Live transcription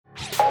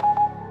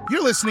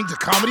You're listening to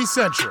Comedy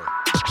Central.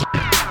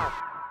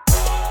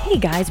 Hey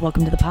guys,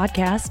 welcome to the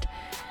podcast.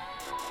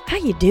 How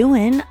you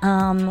doing?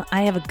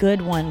 I have a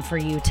good one for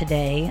you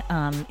today.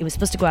 It was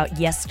supposed to go out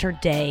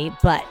yesterday,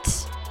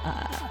 but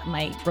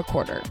my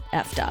recorder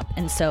effed up.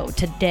 And so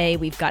today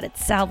we've got it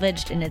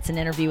salvaged, and it's an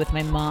interview with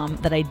my mom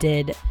that I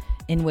did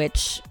in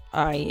which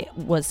I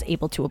was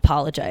able to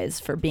apologize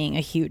for being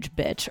a huge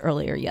bitch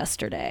earlier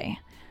yesterday.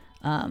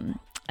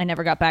 I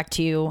never got back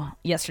to you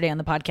yesterday on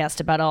the podcast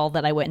about all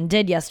that I went and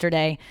did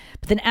yesterday.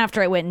 But then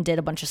after I went and did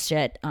a bunch of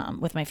shit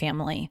with my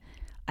family,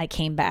 I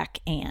came back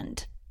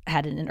and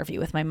had an interview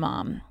with my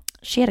mom.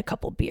 She had a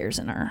couple beers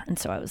in her. And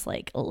so I was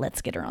like,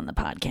 let's get her on the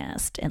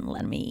podcast and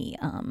let me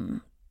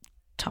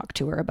talk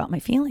to her about my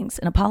feelings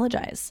and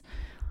apologize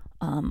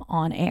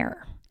on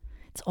air.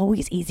 It's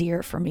always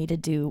easier for me to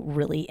do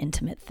really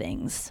intimate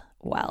things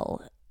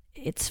while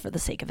it's for the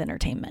sake of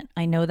entertainment.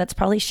 I know that's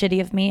probably shitty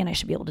of me and I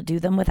should be able to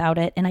do them without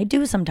it. And I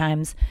do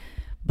sometimes,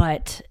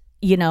 but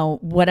you know,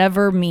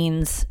 whatever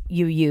means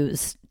you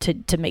use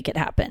to make it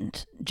happen,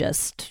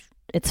 just,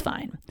 it's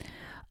fine.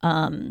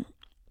 You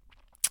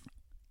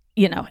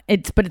know,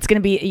 it's going to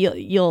be,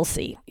 you'll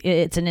see.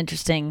 It's an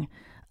interesting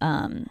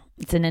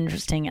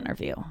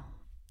interview.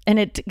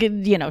 And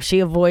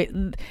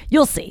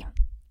you'll see.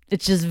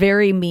 It's just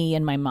very me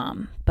and my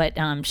mom, but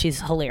she's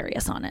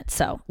hilarious on it.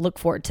 So look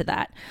forward to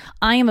that.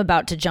 I am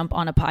about to jump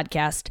on a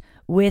podcast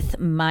with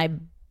my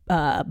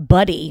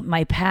buddy,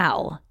 my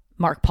pal,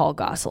 Mark Paul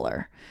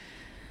Gosselaar.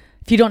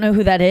 If you don't know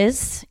who that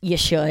is, you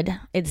should.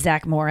 It's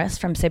Zach Morris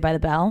from Saved by the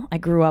Bell. I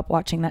grew up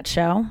watching that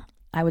show.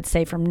 I would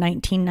say from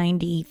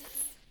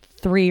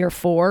 1993 or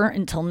 4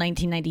 until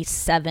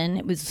 1997.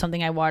 It was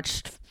something I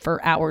watched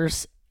for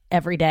hours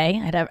every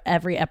day. I'd have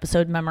every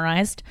episode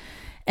memorized.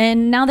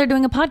 And now they're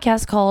doing a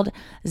podcast called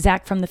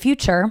Zach from the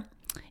Future,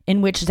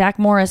 in which Zach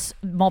Morris,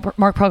 Mark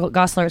Paul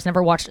Gosselaar, has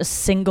never watched a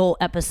single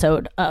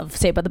episode of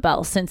Saved by the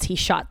Bell since he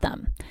shot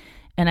them.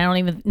 And I don't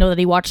even know that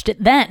he watched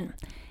it then.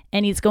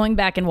 And he's going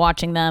back and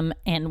watching them,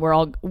 and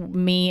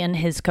me and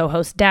his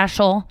co-host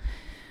Dashel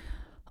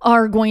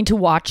are going to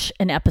watch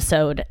an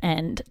episode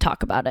and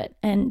talk about it.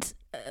 And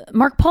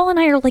Mark Paul and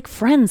I are like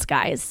friends,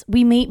 guys.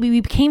 We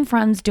became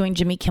friends doing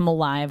Jimmy Kimmel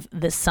Live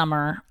this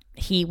summer.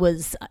 He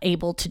was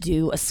able to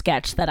do a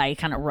sketch that I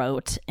kind of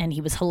wrote, and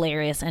he was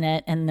hilarious in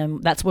it. And then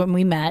that's when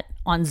we met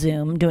on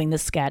Zoom doing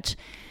this sketch.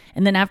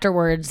 And then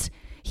afterwards,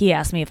 he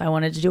asked me if I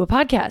wanted to do his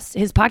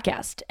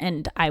podcast.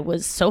 And I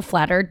was so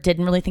flattered,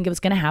 didn't really think it was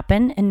going to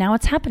happen. And now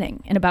it's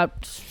happening in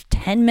about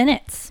 10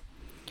 minutes.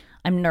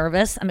 I'm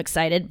nervous. I'm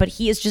excited. But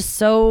he is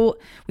just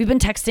we've been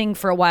texting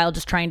for a while,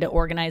 just trying to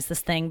organize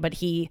this thing. But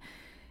he's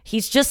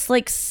just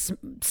like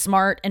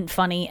smart and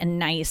funny and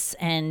nice,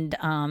 and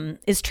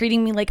is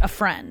treating me like a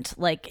friend.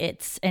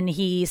 And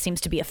he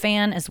seems to be a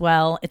fan as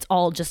well. It's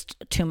all just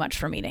too much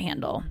for me to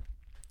handle.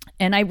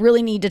 And I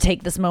really need to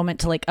take this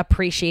moment to like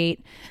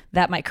appreciate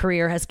that my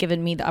career has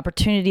given me the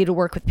opportunity to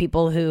work with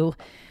people who,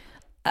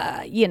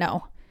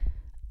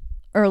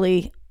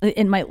 early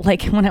in my,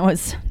 like when I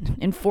was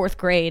in 4th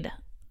grade,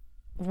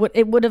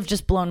 it would have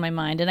just blown my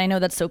mind. And I know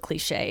that's so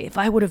cliche. If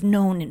I would have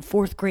known in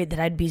 4th grade that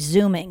I'd be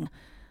Zooming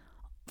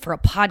for a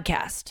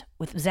podcast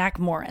with Zach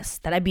Morris,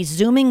 that I'd be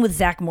Zooming with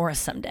Zach Morris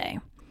someday,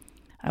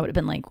 I would have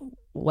been like,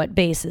 what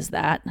base is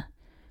that?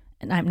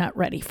 And I'm not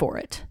ready for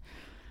it.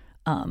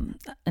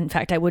 In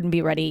fact, I wouldn't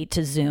be ready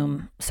to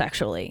Zoom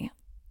sexually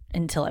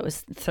until I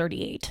was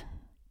 38.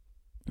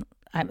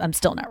 I'm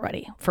still not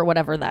ready for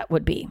whatever that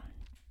would be.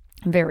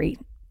 I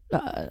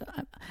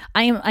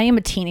am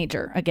a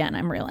teenager again.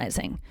 I'm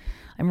realizing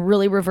I'm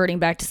really reverting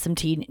back to some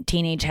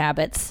teenage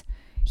habits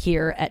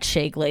here at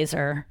Shea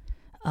Glazer.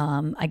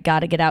 I got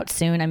to get out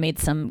soon. I made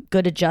some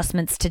good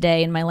adjustments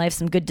today in my life,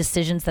 some good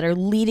decisions that are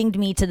leading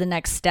me to the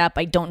next step.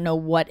 I don't know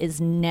what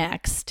is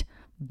next,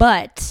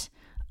 but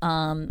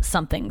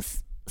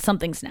something's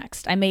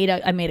next. I made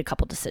a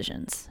couple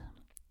decisions,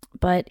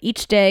 but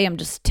each day I'm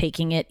just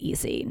taking it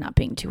easy, not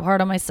being too hard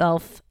on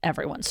myself.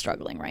 Everyone's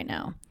struggling right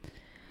now.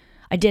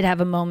 I did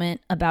have a moment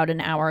about an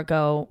hour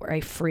ago where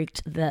I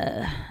freaked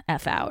the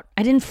F out.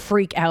 I didn't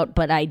freak out,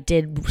 but I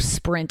did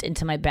sprint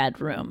into my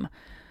bedroom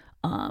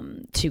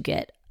to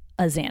get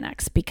a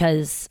Xanax,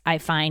 because I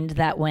find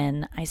that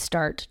when I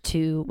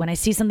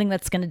see something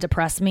that's going to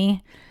depress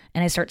me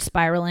and I start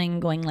spiraling,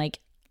 going like,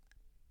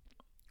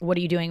 what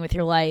are you doing with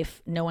your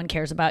life? No one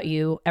cares about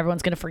you.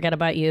 Everyone's going to forget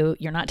about you.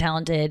 You're not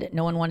talented.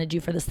 No one wanted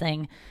you for this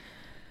thing.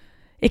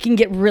 It can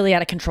get really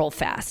out of control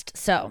fast.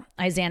 So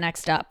I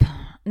Xanaxed up.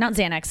 Not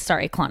Xanax,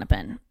 sorry,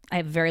 Klonopin. I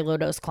have very low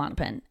dose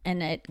Klonopin,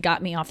 and it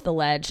got me off the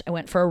ledge. I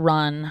went for a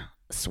run,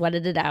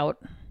 sweated it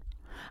out.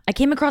 I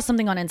came across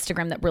something on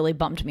Instagram that really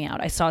bummed me out.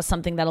 I saw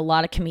something that a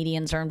lot of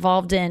comedians are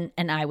involved in,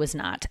 and I was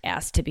not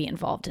asked to be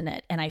involved in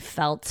it. And I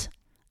felt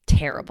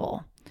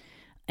terrible.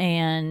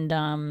 And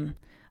I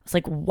was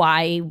like,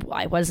 why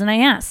wasn't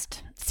I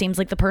asked? It seems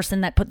like the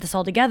person that put this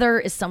all together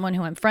is someone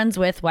who I'm friends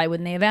with. Why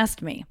wouldn't they have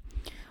asked me?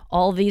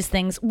 All these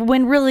things,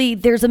 when really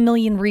there's a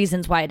million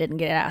reasons why I didn't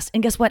get asked.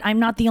 And guess what? I'm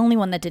not the only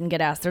one that didn't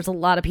get asked. There's a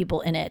lot of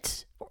people in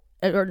it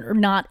or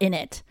not in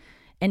it.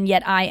 And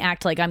yet I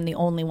act like I'm the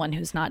only one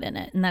who's not in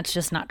it. And that's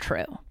just not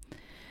true.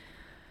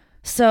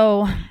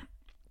 So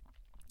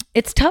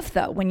it's tough,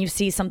 though, when you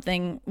see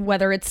something,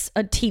 whether it's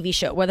a TV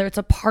show, whether it's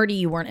a party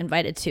you weren't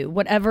invited to,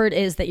 whatever it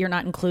is that you're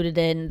not included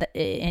in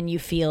and you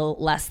feel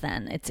less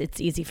than. It's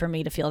easy for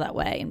me to feel that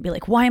way and be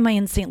like, why am I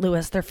in St.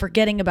 Louis? They're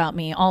forgetting about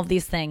me, all of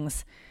these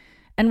things.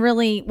 And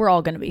really, we're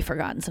all going to be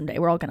forgotten someday.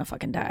 We're all going to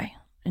fucking die.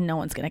 And no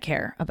one's going to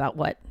care about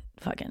what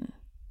fucking,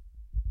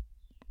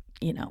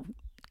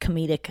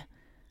 comedic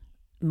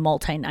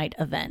multi-night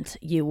event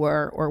you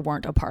were or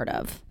weren't a part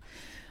of.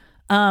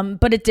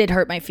 But it did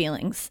hurt my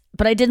feelings.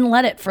 But I didn't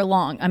let it for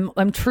long.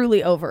 I'm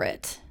truly over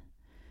it.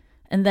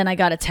 And then I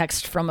got a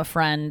text from a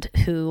friend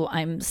who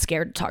I'm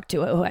scared to talk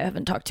to, who I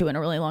haven't talked to in a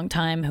really long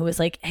time, who was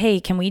like, hey,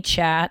 can we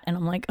chat? And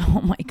I'm like,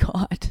 oh my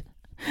God,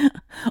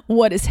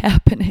 what is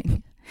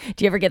happening?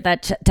 Do you ever get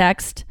that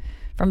text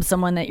from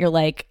someone that you're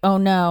like, oh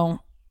no,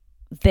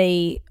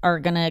 they are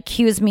going to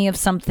accuse me of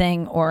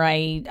something, or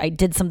I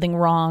did something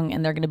wrong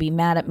and they're going to be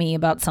mad at me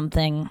about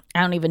something.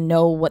 I don't even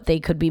know what they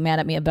could be mad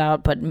at me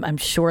about, but I'm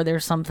sure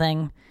there's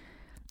something.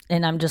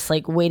 And I'm just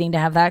like waiting to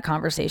have that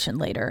conversation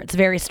later. It's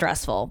very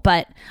stressful,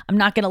 but I'm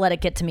not going to let it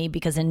get to me,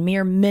 because in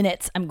mere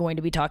minutes, I'm going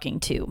to be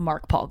talking to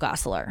Mark Paul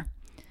Gosselaar.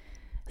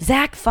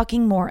 Zach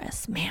fucking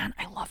Morris. Man,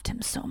 I loved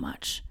him so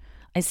much.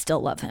 I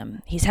still love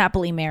him. He's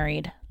happily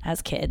married,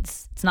 has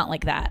kids. It's not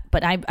like that.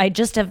 But I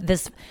just have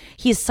this,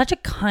 he is such a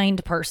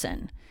kind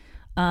person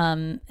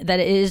that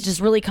it has just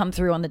really come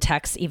through on the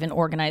text, even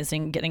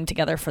organizing, getting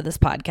together for this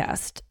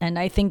podcast. And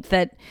I think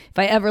that if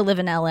I ever live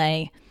in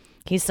LA,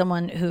 he's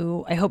someone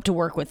who I hope to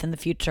work with in the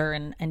future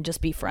and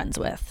just be friends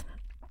with.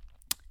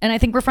 And I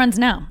think we're friends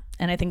now.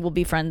 And I think we'll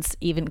be friends,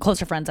 even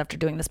closer friends, after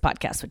doing this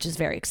podcast, which is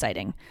very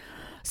exciting.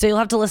 So you'll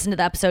have to listen to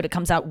the episode. It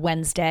comes out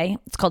Wednesday.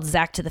 It's called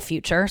Zach to the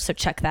Future, so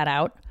check that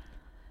out.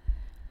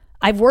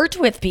 I've worked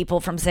with people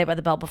from Saved by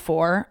the Bell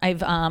before.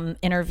 I've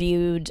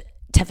interviewed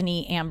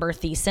Tiffany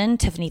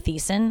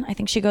Thiessen, I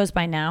think she goes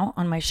by now,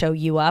 on my show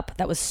You Up.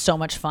 That was so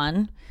much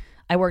fun.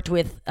 I worked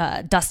with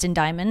Dustin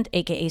Diamond,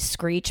 aka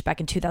Screech, back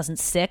in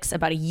 2006.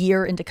 About a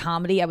year into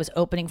comedy, I was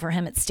opening for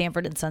him at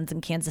Stanford & Sons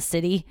in Kansas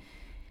City.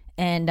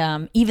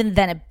 And even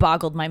then, it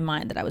boggled my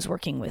mind that I was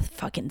working with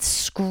fucking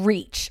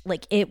Screech.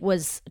 Like, it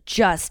was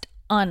just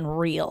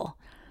unreal.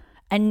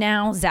 And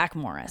now Zach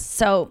Morris.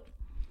 So,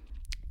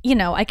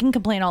 I can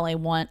complain all I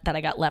want that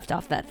I got left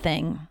off that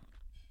thing,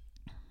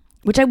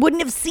 which I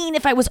wouldn't have seen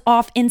if I was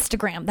off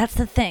Instagram. That's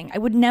the thing. I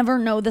would never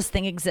know this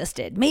thing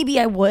existed. Maybe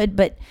I would,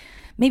 but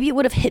maybe it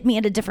would have hit me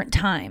at a different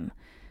time.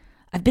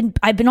 I've been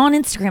on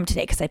Instagram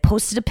today because I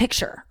posted a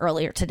picture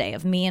earlier today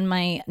of me and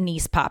my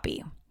niece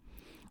Poppy.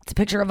 It's a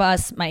picture of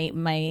us. My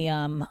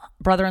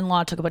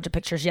brother-in-law took a bunch of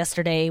pictures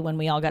yesterday when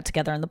we all got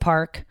together in the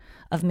park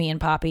of me and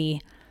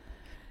Poppy.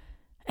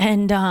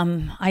 And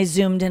I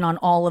zoomed in on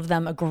all of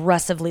them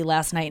aggressively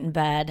last night in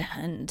bed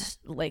and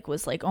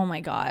was like, oh my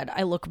God,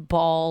 I look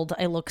bald.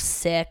 I look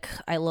sick.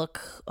 I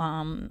look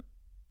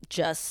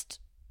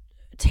just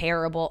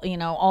terrible.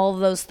 All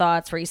of those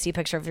thoughts where you see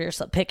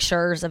pictures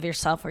of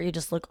yourself where you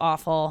just look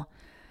awful.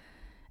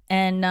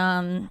 And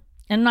I'm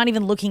not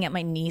even looking at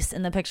my niece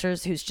in the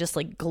pictures, who's just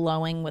like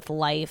glowing with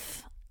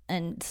life.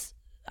 And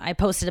I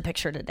posted a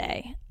picture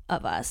today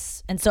of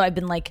us. And so I've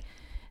been like,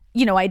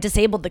 I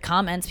disabled the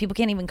comments. People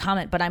can't even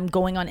comment, but I'm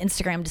going on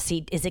Instagram to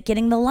see, is it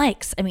getting the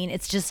likes? I mean,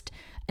 it's just,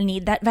 I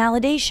need that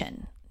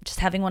validation. Just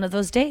having one of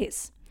those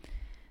days.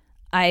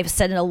 I've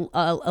set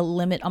a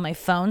limit on my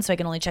phone, so I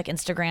can only check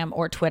Instagram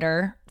or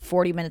Twitter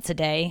 40 minutes a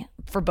day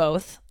for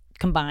both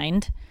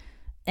combined.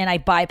 And I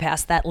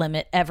bypass that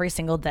limit every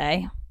single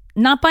day.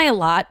 Not by a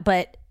lot,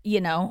 but,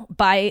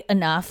 by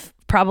enough.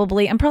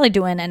 I'm probably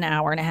doing an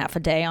hour and a half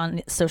a day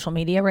on social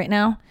media right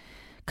now.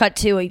 Cut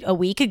to a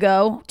week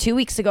ago, 2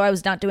 weeks ago, I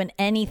was not doing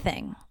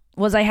anything.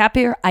 Was I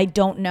happier? I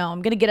don't know.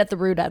 I'm going to get at the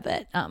root of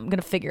it. I'm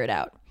going to figure it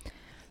out.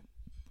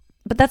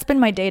 But that's been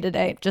my day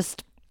today.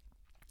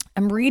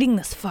 I'm reading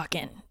this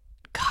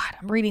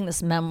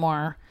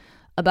memoir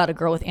about a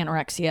girl with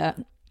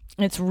anorexia.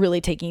 It's really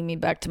taking me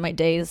back to my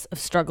days of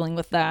struggling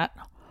with that.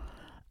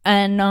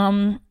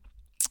 And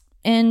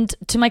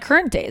to my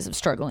current days of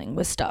struggling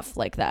with stuff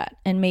like that,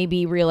 and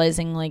maybe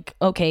realizing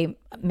okay,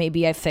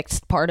 maybe I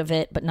fixed part of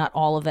it, but not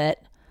all of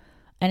it.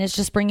 And it's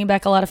just bringing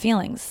back a lot of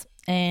feelings.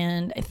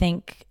 And I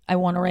think I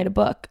want to write a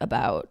book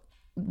about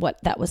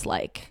what that was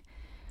like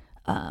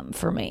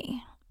for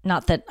me.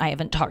 Not that I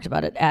haven't talked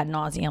about it ad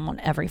nauseum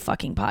on every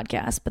fucking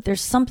podcast, but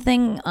there's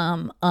something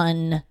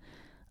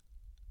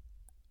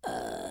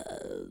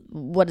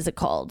what is it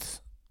called?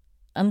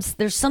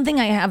 There's something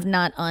I have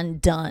not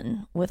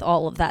undone with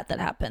all of that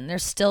happened.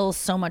 There's still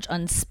so much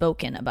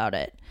unspoken about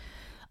it.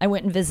 I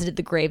went and visited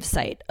the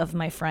gravesite of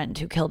my friend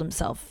who killed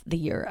himself the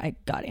year I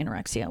got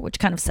anorexia, which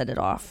kind of set it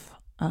off.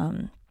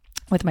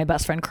 With my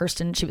best friend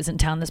Kirsten, she was in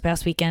town this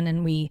past weekend,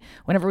 and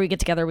whenever we get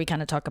together, we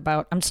kind of talk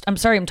about. I'm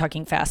sorry, I'm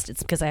talking fast.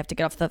 It's because I have to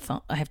get off the phone.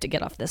 I have to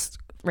get off this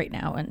right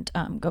now and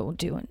go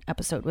do an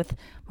episode with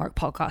Mark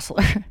Paul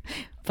Gosselaar.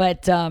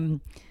 But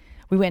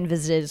we went and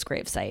visited his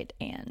gravesite,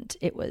 and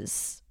it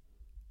was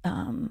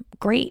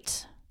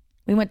great.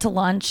 we went to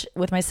lunch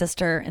with my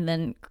sister, and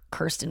then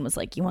Kirsten was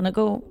like, you want to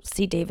go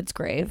see David's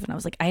grave? And I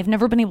was like, I have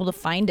never been able to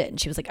find it. And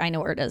she was like, I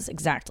know where it is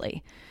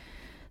exactly.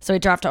 So I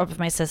dropped off with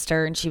my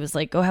sister, and she was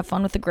like, go have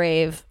fun with the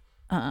grave.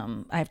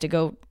 I have to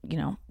go,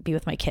 be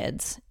with my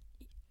kids.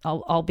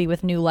 I'll be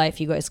with New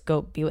Life. You guys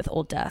go be with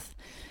Old Death.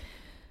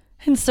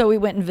 And so we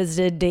went and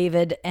visited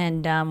David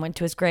and went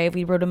to his grave.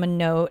 We wrote him a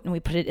note and we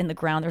put it in the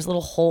ground. There's a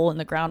little hole in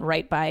the ground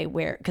right by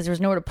because there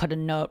was nowhere to put a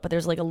note, but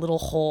there's like a little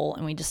hole,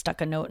 and we just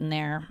stuck a note in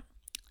there,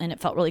 and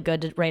it felt really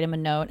good to write him a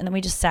note. And then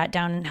we just sat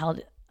down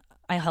and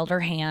I held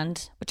her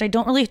hand, which I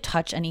don't really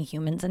touch any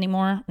humans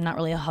anymore. I'm not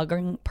really a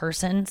hugging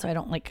person, so I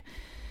don't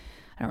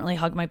really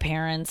hug my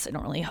parents. I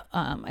don't really,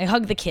 I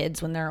hug the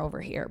kids when they're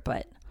over here,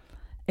 but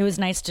it was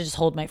nice to just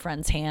hold my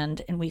friend's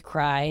hand, and we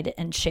cried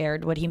and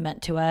shared what he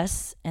meant to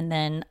us. And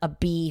then a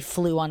bee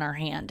flew on our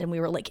hand, and we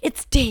were like,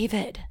 it's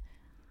David.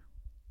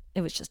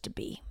 It was just a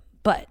bee,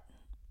 but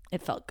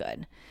it felt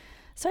good.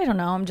 So I don't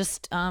know. I'm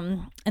just,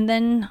 and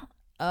then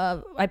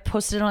I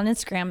posted it on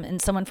Instagram,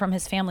 and someone from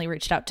his family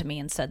reached out to me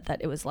and said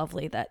that it was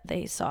lovely that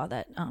they saw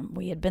that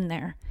we had been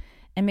there,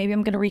 and maybe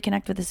I'm going to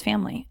reconnect with his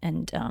family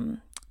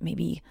and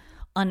maybe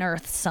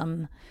unearth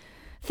some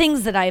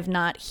things that I've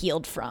not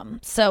healed from.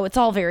 So it's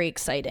all very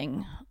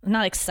exciting.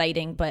 Not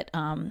exciting, but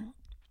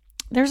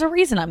there's a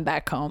reason I'm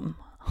back home.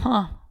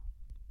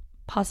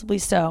 Possibly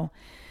so.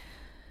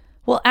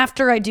 Well,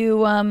 after I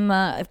do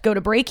go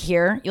to break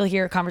here, you'll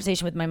hear a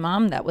conversation with my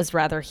mom that was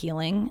rather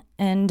healing.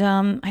 And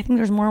I think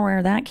there's more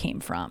where that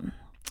came from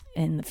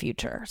in the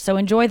future. So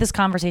enjoy this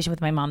conversation with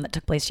my mom that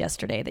took place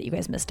yesterday that you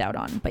guys missed out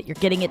on. But you're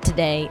getting it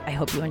today. I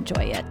hope you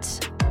enjoy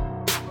it.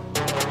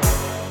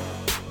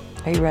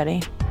 Are you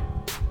ready?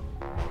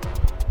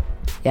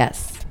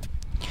 Yes.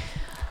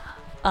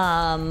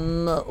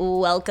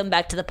 Welcome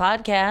back to the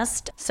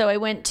podcast. So I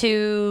went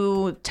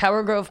to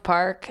Tower Grove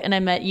Park and I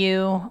met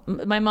you.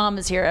 My mom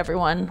is here,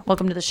 everyone.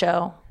 Welcome to the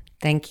show.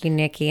 Thank you,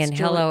 Nikki, and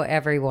hello,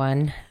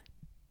 everyone.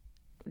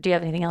 Do you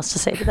have anything else to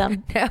say to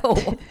them?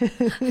 No,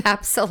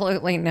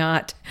 absolutely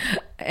not.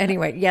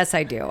 Anyway, yes,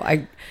 I do.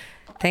 I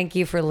thank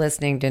you for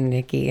listening to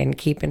Nikki and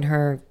keeping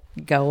her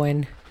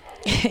going.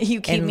 You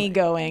keep me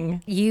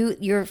going.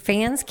 Your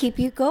fans keep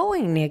you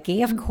going,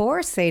 Nikki. Of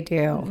course they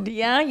do.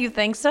 Yeah, you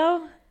think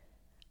so?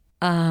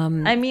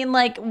 I mean,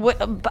 like,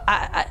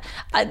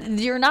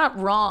 you're not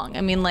wrong.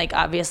 I mean, like,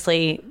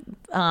 obviously,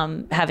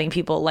 having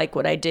people like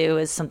what I do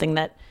is something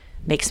that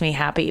makes me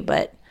happy.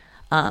 But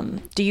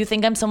do you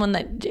think I'm someone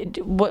that?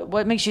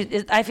 What makes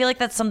you? I feel like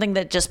that's something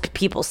that just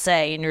people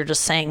say, and you're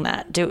just saying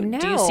that. Do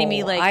you see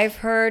me like?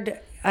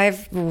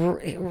 I've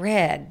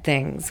read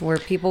things where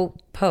people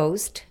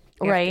post.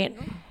 Right.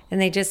 And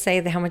they just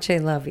say how much they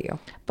love you.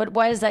 But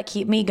why does that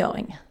keep me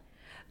going?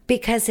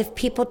 Because if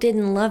people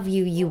didn't love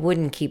you, you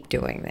wouldn't keep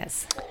doing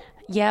this.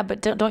 Yeah,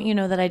 but don't you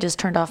know that I just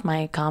turned off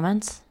my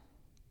comments?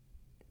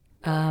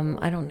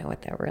 I don't know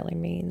what that really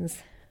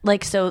means.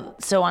 Like, so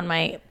on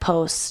my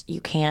posts, you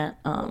can't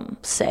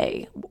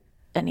say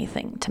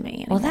anything to me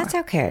anymore. Well, that's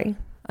okay.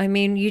 I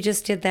mean, you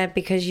just did that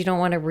because you don't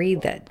want to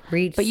read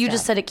But you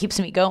just said it keeps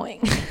me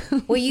going.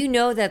 Well, you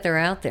know that they're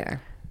out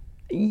there.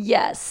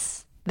 Yes.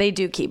 They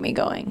do keep me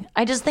going.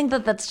 I just think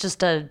that that's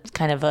just a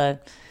kind of a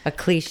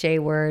cliche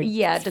word.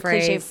 Yeah, the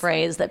cliche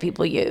phrase that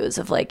people use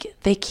of like,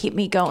 they keep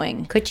me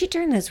going. Could you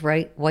turn those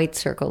white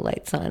circle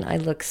lights on? I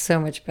look so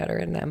much better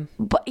in them.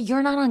 But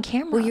you're not on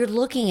camera. Well, you're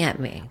looking at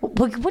me.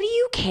 What do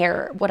you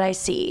care what I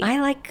see?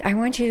 I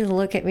want you to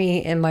look at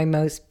me in my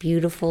most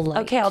beautiful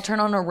light. Okay, I'll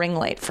turn on a ring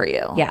light for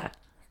you. Yeah.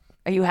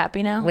 Are you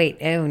happy now? Wait,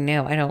 oh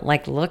no, I don't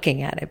like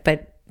looking at it,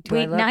 but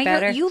I look now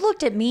better? you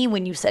looked at me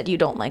when you said you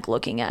don't like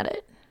looking at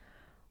it.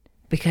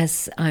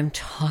 Because I'm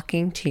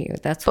talking to you.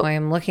 That's why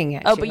I'm looking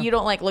at you. Oh, but you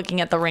don't like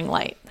looking at the ring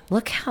light.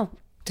 Look how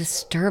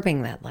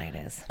disturbing that light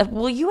is.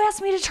 Well, you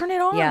asked me to turn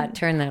it on. Yeah,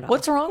 turn that off.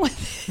 What's wrong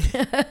with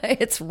it?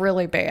 It's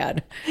really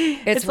bad.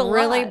 It's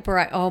really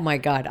bright. Oh my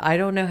God. I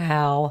don't know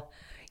how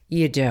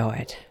you do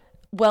it.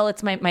 Well,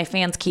 it's my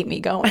fans keep me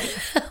going.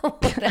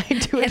 I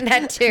do it. And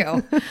that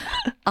too.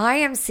 I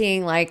am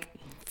seeing like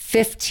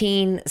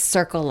 15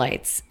 circle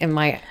lights in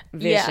my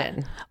vision.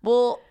 Yeah.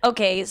 Well,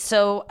 okay.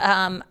 So,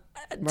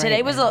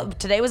 today was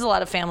a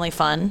lot of family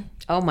fun.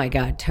 Oh my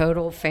God,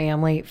 total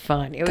family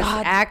fun. It was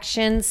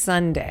Action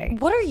Sunday.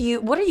 What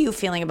are you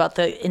feeling about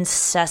the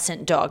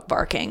incessant dog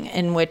barking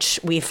in which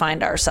we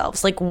find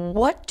ourselves? Like,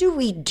 what do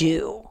we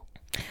do?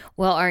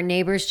 Well, our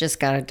neighbors just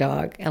got a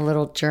dog, a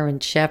little German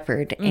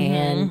Shepherd,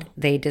 and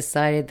they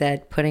decided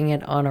that putting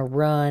it on a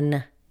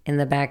run in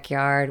the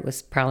backyard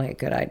was probably a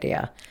good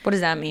idea. What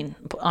does that mean?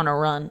 On a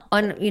run?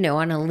 On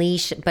a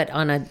leash, but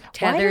on a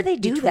tether. Why do they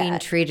do between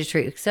that? Tree to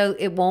tree, so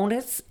it won't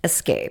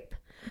escape.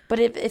 But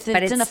if it's in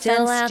a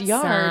still fenced outside,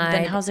 yard,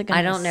 then how's it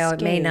going to escape? I don't know.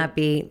 It may not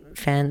be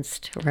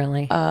fenced,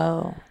 really.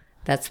 Oh.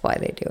 That's why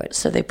they do it.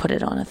 So they put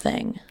it on a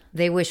thing.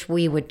 They wish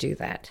we would do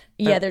that.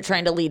 Yeah, they're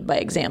trying to lead by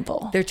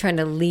example. They're trying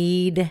to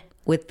lead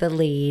with the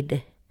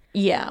lead.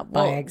 Yeah,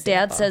 well,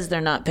 Dad says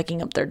they're not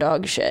picking up their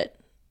dog shit.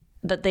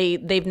 that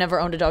they've never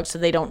owned a dog, so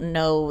they don't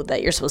know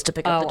that you're supposed to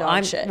pick up the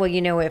dog shit. Well,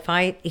 if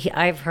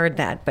I've heard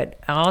that, but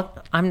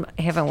I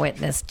haven't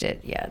witnessed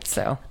it yet.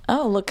 So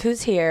Oh, look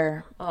who's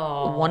here!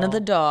 One of the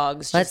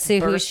dogs. Let's just see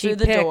who burst she through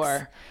the picks.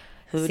 door.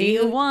 Who do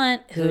you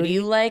want? Who do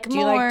you like more? Do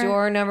you like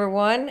door number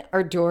 1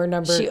 or door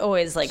number? She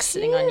always likes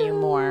sitting on you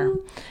more.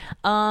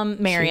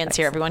 Marion's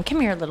here, everyone.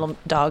 Come here, little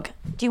dog.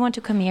 Do you want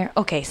to come here?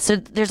 Okay, so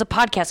there's a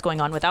podcast going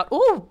on without...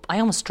 Oh, I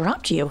almost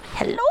dropped you.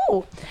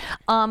 Hello.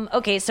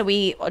 Okay, so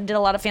we did a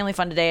lot of family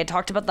fun today. I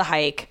talked about the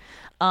hike.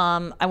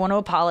 I want to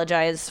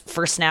apologize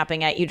for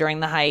snapping at you during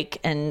the hike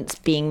and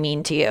being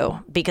mean to you,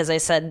 because I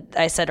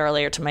said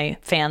earlier to my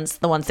fans,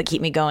 the ones that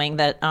keep me going,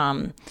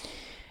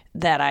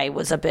 that I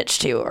was a bitch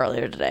to you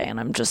earlier today, and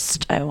I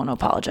want to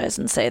apologize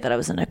and say that I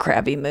was in a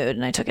crabby mood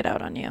and I took it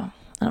out on you.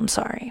 I'm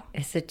sorry.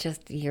 Is it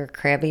just you're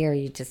crabby, or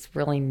you just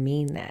really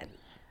mean that?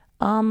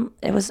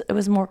 It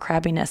was more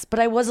crabbiness, but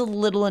I was a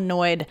little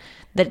annoyed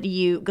that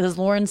because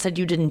Lauren said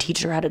you didn't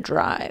teach her how to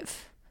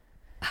drive,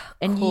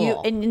 and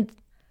Cool.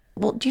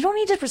 well, you don't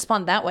need to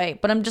respond that way.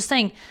 But I'm just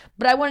saying.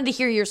 But I wanted to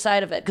hear your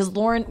side of it, because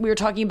Lauren, we were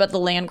talking about the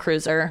Land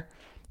Cruiser,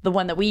 the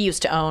one that we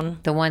used to own.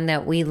 The one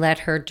that we let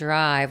her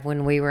drive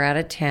when we were out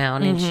of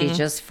town, and she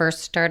just first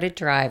started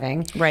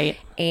driving. Right.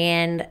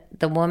 And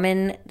the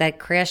woman that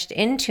crashed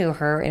into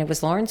her, and it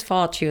was Lauren's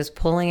fault. She was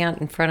pulling out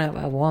in front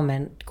of a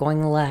woman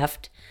going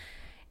left,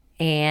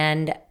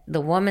 and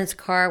the woman's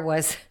car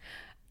was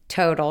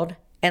totaled,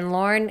 and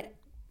Lauren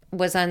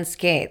was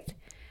unscathed.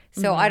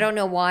 So I don't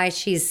know why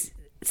she's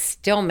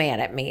still mad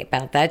at me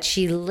about that.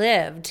 She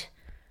lived.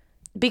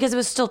 Because it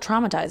was still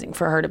traumatizing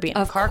for her to be in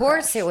a car Of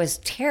course, crash. it was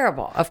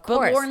terrible. Of But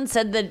course. Lauren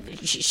said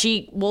that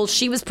she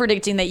was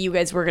predicting that you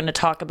guys were going to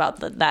talk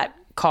about that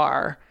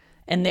car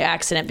and the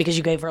accident because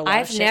you gave her a lot of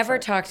I've shit never for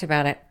it. talked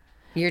about it.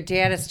 Your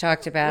dad has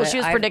talked about it. Well, she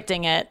was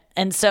predicting it.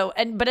 And so,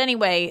 but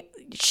anyway,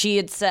 she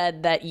had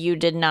said that you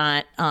did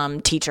not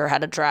teach her how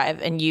to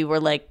drive. And you were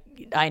like,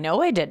 I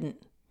know I didn't.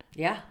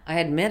 Yeah, I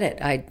admit it.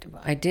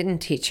 I didn't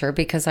teach her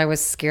because I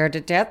was scared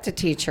to death to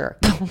teach her.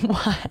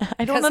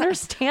 I don't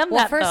understand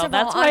Well, that, first though. of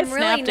That's all, why I I'm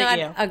really snapped at not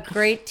you. a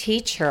great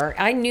teacher.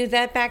 I knew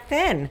that back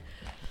then.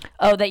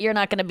 Oh, that you're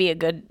not going to be a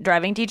good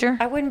driving teacher?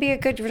 I wouldn't be a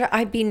good.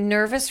 I'd be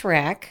nervous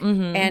wreck,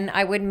 and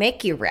I would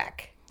make you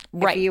wreck.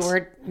 Right. If you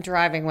were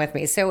driving with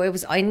me. So it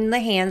was in the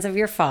hands of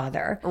your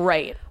father.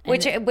 Right.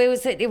 Which it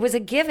was a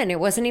given. It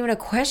wasn't even a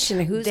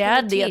question. Who's Dad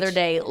gonna the teach? other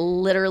day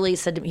literally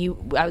said to me,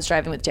 I was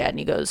driving with Dad, and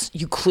he goes,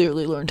 you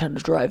clearly learned how to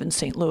drive in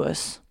St.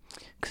 Louis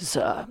because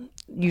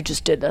you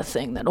just did a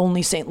thing that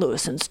only St.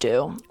 Louisans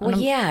do. Well,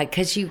 yeah,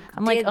 because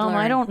I'm like, I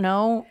learn. don't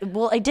know.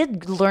 Well, I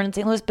did learn in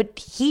St. Louis, but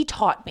he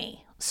taught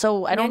me.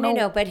 So I don't know.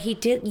 No, but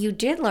you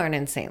did learn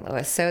in St.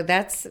 Louis. So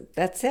that's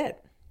it.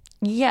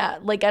 Yeah,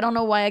 like I don't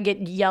know why I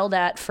get yelled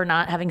at for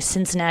not having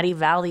Cincinnati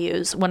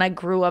values when I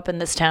grew up in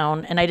this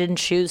town and I didn't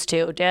choose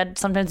to. Dad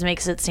sometimes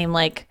makes it seem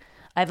like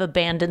I've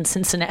abandoned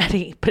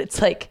Cincinnati, but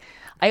it's like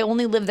I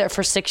only lived there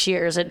for 6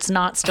 years. It's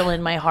not still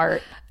in my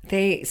heart.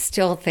 They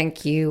still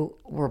think you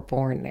were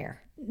born there.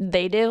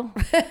 They do.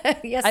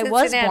 Yes, I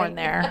was Cincinnati. born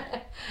there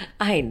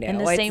I know. in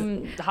the It's-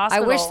 same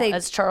hospital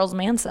as Charles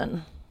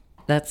Manson.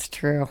 That's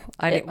true.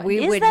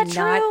 We Is would that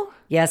not. true?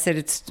 Yes,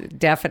 it's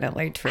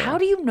definitely true. How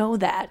do you know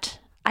that?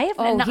 I have.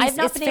 Oh, I've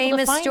not it's been able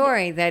to famous find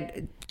story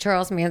that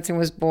Charles Manson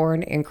was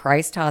born in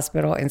Christ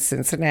Hospital in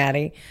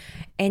Cincinnati,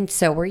 and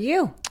so were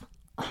you.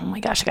 Oh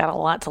my gosh, I got a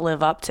lot to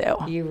live up to.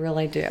 You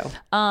really do.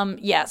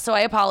 Yeah. So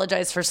I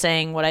apologize for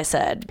saying what I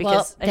said because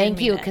Well, I didn't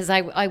thank you, mean it. because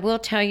I will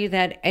tell you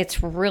that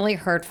it's really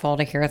hurtful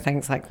to hear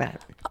things like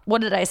that.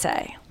 What did I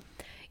say?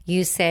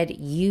 You said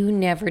you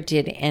never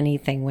did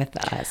anything with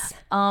us.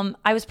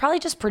 I was probably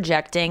just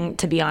projecting,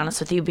 to be honest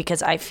with you,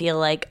 because I feel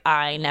like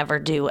I never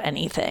do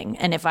anything.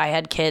 And if I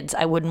had kids,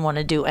 I wouldn't want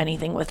to do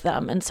anything with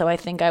them. And so I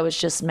think I was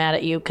just mad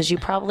at you because you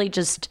probably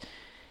just.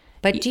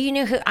 But do you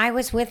know who I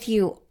was with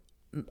you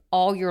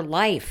all your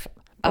life?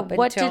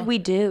 What did we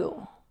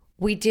do?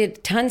 We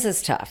did tons of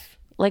stuff.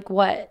 Like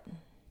what?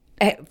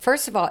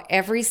 First of all,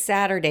 every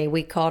Saturday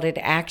we called it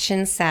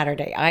Action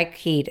Saturday. I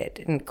keyed it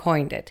and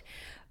coined it.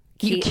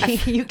 We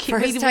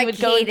would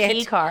go in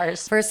key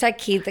cars. First, I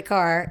keyed the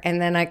car,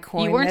 and then I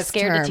coined. You weren't this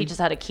scared term. to teach us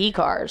how to key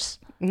cars.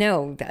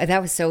 No,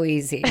 that was so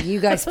easy. You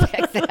guys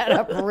picked that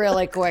up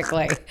really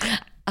quickly.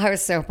 I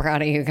was so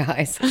proud of you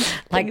guys.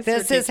 Like, Thanks for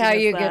this is how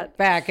teaching us you that. get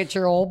back at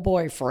your old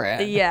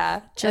boyfriend. Yeah,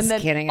 Just and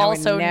then kidding. I would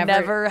Also,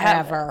 never,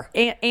 have ever.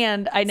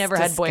 and I never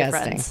had Disgusting.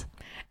 boyfriends.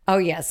 Oh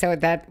yeah, so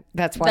that's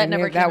why That I knew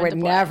never that came would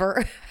into play.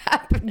 never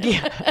happen.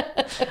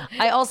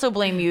 I also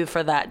blame you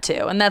for that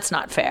too, and that's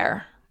not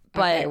fair.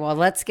 But Okay, well,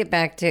 let's get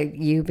back to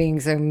you being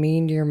so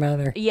mean to your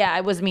mother. yeah,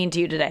 I was mean to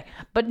you today.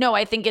 But no,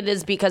 I think it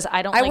is because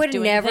I don't. I like would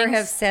doing never things.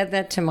 have said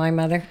that to my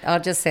mother. I'll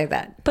just say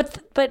that.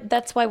 But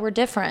that's why we're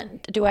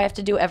different. Do I have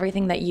to do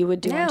everything that you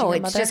would do? unto No, your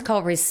it's mother? just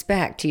called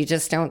respect. You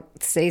just don't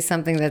say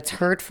something that's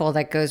hurtful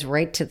that goes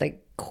right to the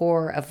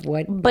core of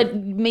what. But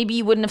maybe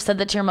you wouldn't have said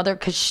that to your mother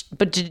because.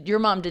 Your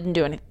mom didn't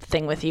do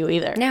anything with you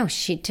either. No,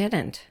 she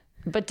didn't.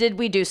 But did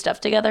we do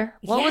stuff together?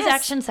 What was Yes.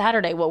 Action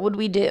Saturday? What would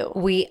we do?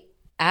 We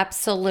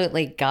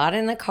absolutely got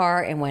in the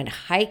car and went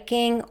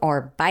hiking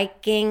or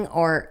biking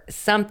or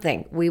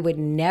something. We would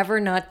never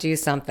not do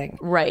something.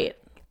 Right.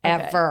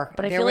 Ever. Okay.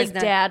 But I There feel was like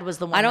no- Dad was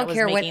the one I don't that was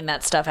care what- making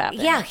that stuff happen.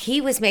 Yeah, he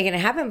was making it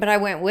happen, but I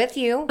went with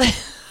you.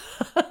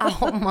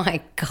 Oh my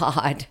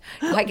God.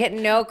 I get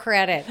no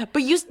credit.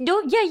 But you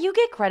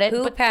get credit.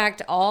 Who But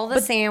packed all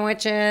the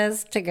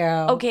sandwiches to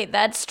go? okay,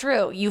 that's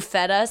true. You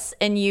fed us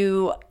and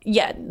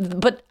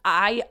but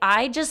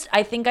I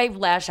think I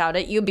lash out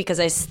at you because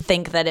I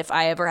think that if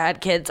I ever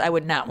had kids, I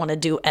would not want to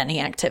do any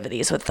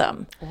activities with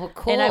them. Well,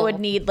 cool. And I would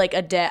need like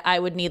I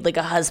would need like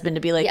a husband to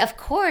be like, Yeah, of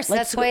course.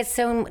 That's why it's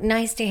so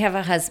nice to have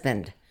a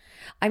husband.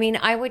 I mean,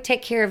 I would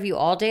take care of you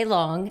all day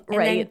long. And then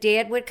Right.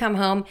 Dad would come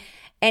home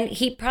and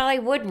he probably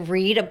would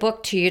read a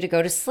book to you to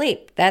go to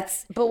sleep.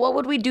 That's but what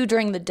would we do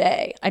during the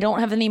day? I don't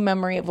have any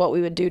memory of what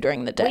we would do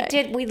during the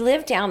day. we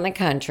lived out in the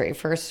country,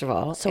 first of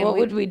all. So what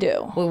would we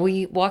do? Well,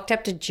 we walked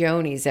up to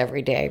Joni's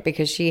every day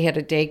because she had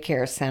a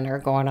daycare center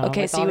going on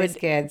Okay, with so all you these would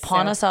kids.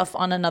 pawn so- us off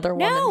on another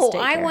woman's No, daycare.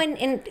 I went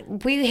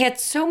and we had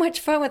so much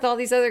fun with all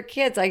these other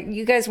kids. Like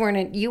you guys weren't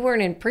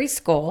in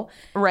preschool,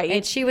 Right.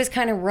 And she was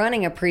kind of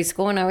running a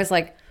preschool, and I was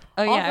like,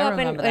 Oh, yeah, I'll I go up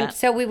remember and that.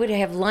 so we would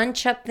have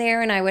lunch up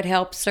there, and I would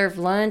help serve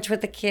lunch with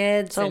the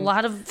kids. So a and-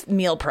 lot of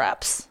meal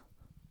preps.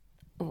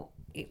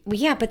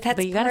 yeah, but that's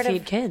But you got to part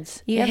feed of,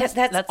 kids. You Yeah, have,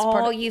 that's part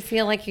all of- you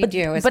feel like you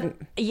do. Is, But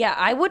yeah,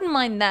 I wouldn't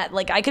mind that.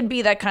 Like I could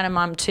be that kind of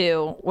mom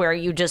too, where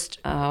you just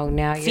oh,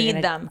 now you're feed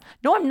gonna, them.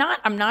 No, I'm not.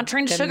 I'm not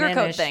trying to sugarcoat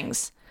Diminish.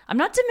 things. I'm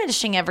not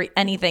diminishing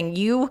anything.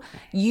 You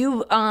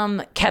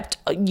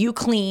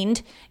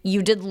cleaned,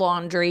 you did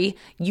laundry,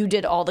 you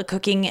did all the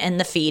cooking and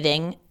the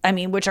feeding. I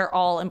mean, which are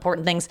all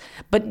important things.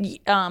 But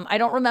I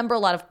don't remember a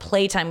lot of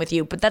playtime with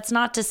you. But that's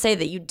not to say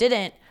that you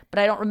didn't. But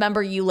I don't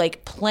remember you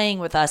like playing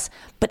with us.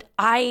 But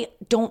I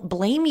don't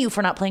blame you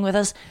for not playing with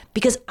us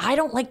because I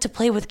don't like to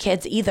play with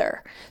kids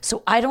either.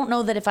 So I don't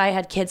know that if I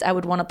had kids, I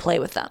would want to play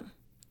with them.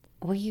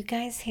 Well, you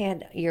guys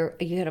had you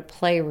had a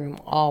playroom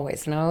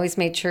always, and I always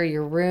made sure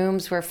your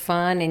rooms were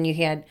fun, and you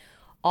had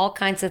all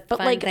kinds of fun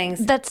Like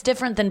things. that's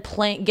different than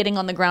getting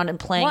on the ground and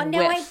playing. Well, no,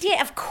 with. I did.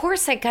 Of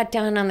course, I got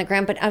down on the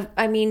ground, but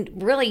I mean,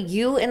 really,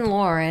 you and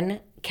Lauren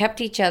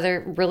kept each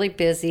other really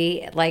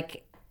busy,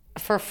 like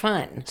for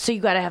fun. So you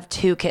got to have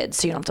 2 kids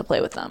so you don't have to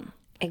play with them.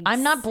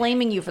 I'm not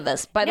blaming you for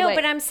this. By the way, No,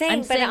 but I'm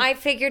saying, I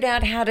figured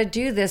out how to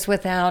do this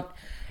without,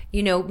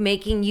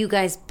 making you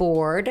guys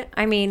bored.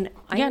 I mean,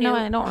 Yeah, no,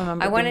 I don't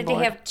remember I being wanted to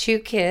bored. have 2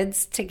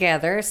 kids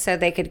together so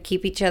they could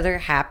keep each other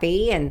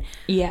happy. And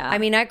Yeah. I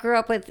mean, I grew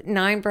up with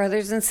 9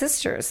 brothers and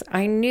sisters.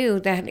 I knew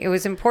that it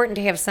was important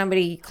to have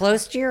somebody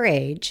close to your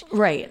age.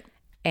 right.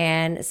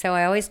 And so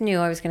I always knew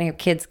I was going to have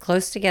kids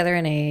close together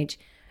in age.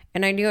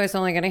 And I knew I was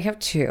only going to have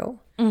 2.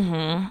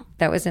 Mm-hmm.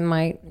 That was in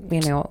my,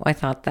 I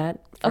thought that.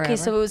 Okay, forever.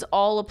 so it was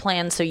all a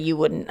plan so you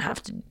wouldn't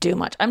have to do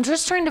much. I'm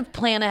just trying to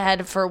plan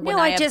ahead for when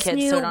No, I I have just kids.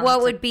 knew so I don't what have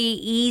to- would be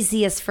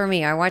easiest for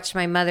me. I watched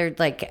my mother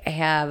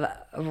have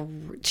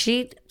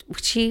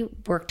she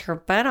worked her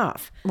butt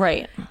off,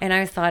 Right. and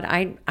I thought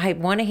I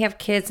want to have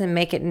kids and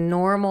make it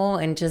normal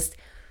and just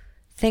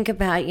think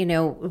about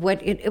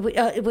what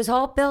it was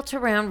all built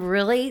around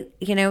really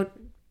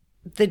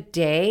the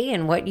day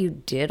and what you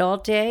did all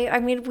day. I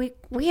mean,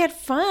 we had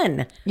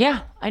fun.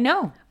 Yeah, I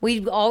know.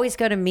 We always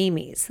go to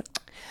Mimi's.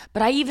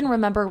 But I even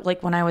remember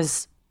like when I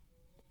was,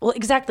 well,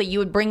 exactly. You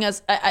would bring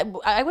us.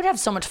 I would have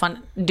so much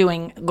fun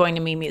going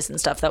to Mimi's and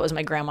stuff. That was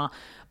my grandma.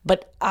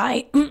 But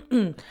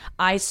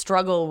I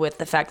struggle with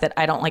the fact that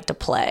I don't like to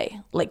play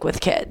like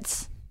with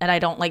kids, and I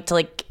don't like to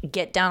like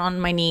get down on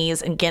my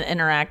knees and get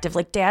interactive.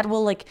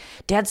 Like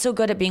Dad's so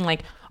good at being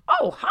like,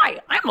 oh hi,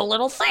 I'm a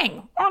little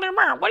thing. What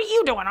are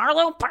you doing,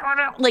 Arlo?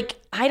 Like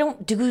I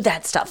don't do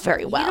that stuff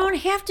very well. You don't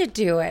have to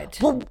do it.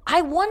 Well,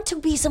 I want to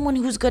be someone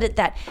who's good at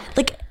that.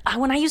 Like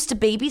when I used to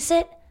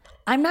babysit,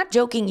 I'm not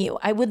joking you.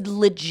 I would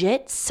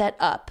legit set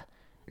up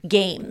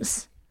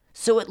games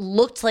so it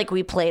looked like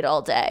we played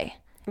all day.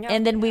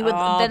 And then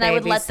I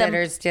would let them.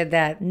 Babysitters did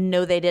that.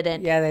 No, they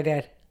didn't. Yeah, they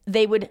did.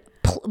 They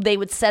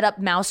would set up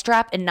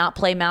Mousetrap and not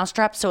play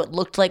Mousetrap, so it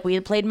looked like we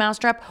had played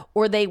Mousetrap,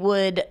 or they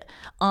would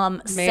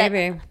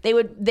Maybe.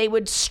 they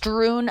would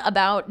strewn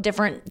about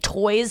different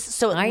toys,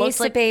 so it I looked used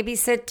like to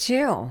babysit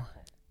too.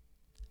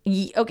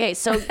 okay,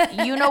 so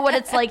you know what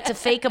it's like to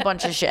fake a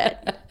bunch of shit.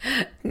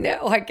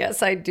 No, I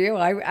guess I do.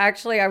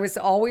 I was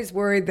always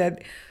worried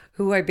that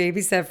who I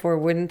babysat for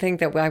wouldn't think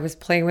that I was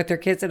playing with their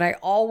kids, and I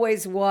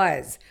always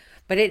was.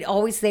 But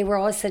they were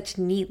always such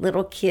neat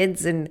little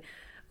kids, and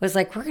was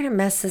like, we're gonna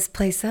mess this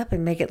place up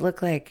and make it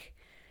look like.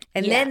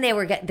 And then they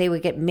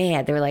would get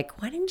mad. They were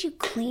like, why didn't you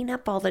clean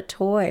up all the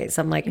toys?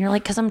 I'm like, You're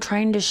like, because I'm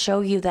trying to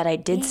show you that I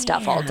did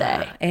stuff all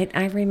day. And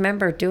I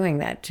remember doing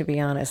that, to be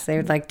honest. They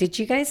were like, did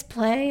you guys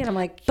play? And I'm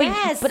like, But,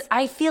 yes. but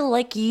I feel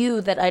like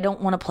you that I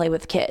don't want to play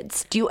with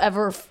kids. Do you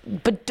ever?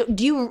 But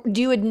do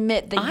you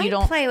admit that I you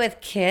don't? play with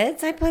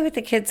kids. I play with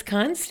the kids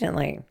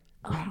constantly.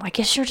 I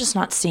guess you're just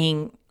not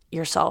seeing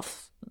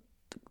yourself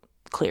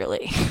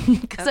clearly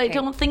because I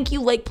don't think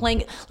you like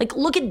playing. Like,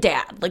 look at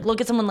Dad. Like,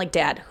 look at someone like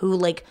Dad who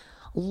like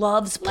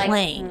loves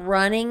playing.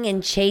 Running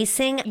and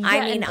chasing. I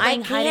Yeah, mean, and I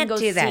playing hide and can't go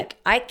do that. seek.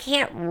 I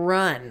can't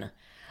run.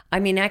 I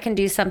mean, I can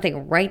do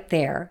something right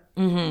there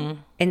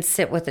and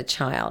sit with a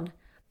child,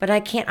 but I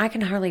can't. I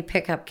can hardly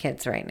pick up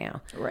kids right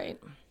now. Right.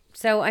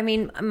 So, I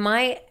mean,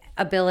 my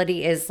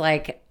ability is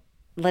like,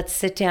 let's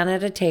sit down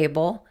at a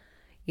table.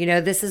 You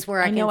know, this is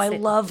where I I know. I can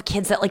sit. love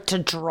kids that like to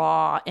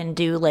draw and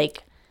do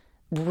like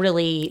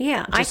really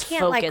just I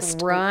can't like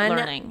focused run.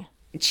 learning.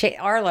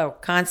 Arlo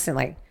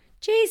constantly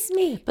chase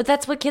me. But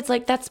that's what kids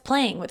like. That's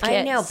playing with kids.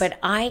 I know, but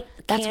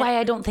That's why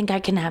I don't think I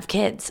can have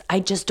kids. I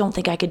just don't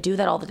think I could do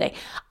that all the day.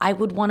 I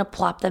would want to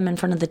plop them in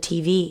front of the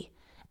TV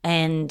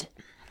and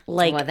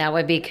like Well, that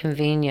would be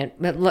convenient.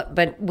 But look,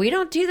 but we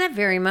don't do that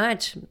very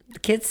much. The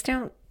kids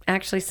don't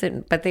actually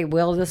sit, but they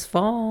will this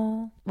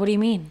fall. what do you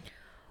mean?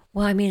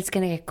 Well, I mean, it's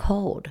going to get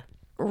cold.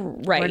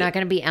 Right. We're not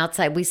going to be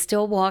outside. We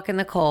still walk in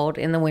the cold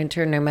in the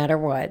winter, no matter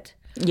what.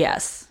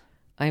 Yes.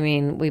 I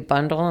mean, we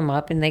bundle them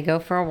up and they go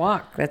for a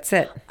walk. That's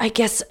it. I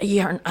guess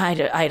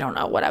I don't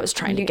know what I was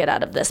trying to get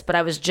out of this, but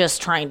I was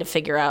just trying to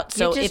figure out.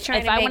 So You're just trying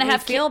if to I make want to me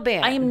have feel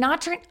bad. I am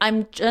not trying.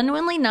 I'm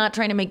genuinely not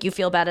trying to make you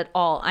feel bad at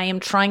all. I am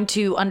trying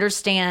to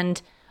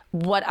understand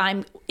what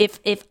I'm if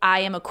I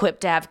am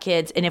equipped to have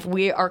kids, and if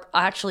we are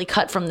actually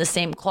cut from the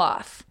same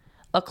cloth,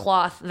 a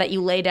cloth that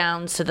you lay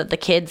down so that the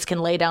kids can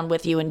lay down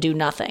with you and do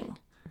nothing.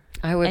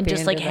 I would And be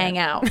just into like that. hang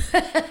out.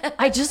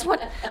 I just want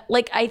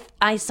like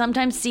I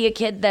sometimes see a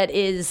kid that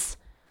is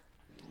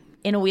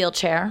in a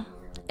wheelchair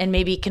and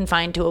maybe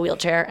confined to a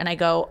wheelchair, and I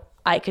go,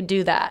 I could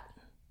do that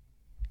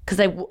because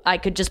I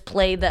could just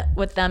play that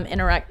with them,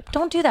 interact.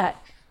 Don't do that.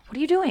 What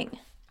are you doing?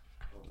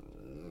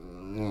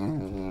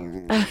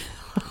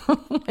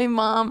 My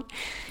mom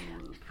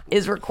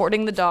is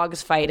recording the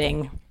dogs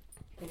fighting.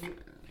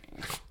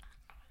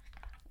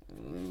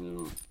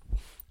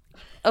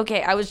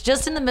 Okay, I was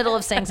just in the middle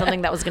of saying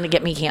something that was going to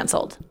get me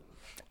canceled.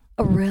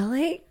 Oh,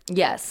 really?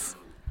 Yes.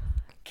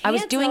 I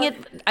was doing it.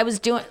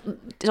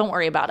 Don't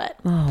worry about it.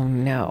 Oh,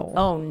 no.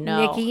 Oh,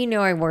 no. Nikki, you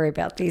know I worry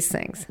about these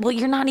things. Well,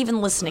 you're not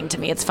even listening to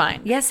me. It's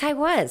fine. Yes, I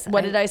was.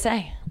 What did I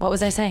say? What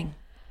was I saying?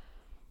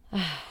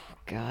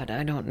 God,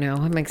 I don't know.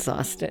 I'm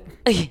exhausted.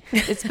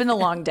 It's been a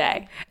long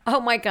day. Oh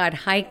my God,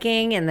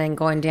 hiking and then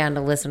going down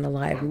to listen to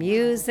live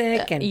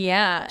music and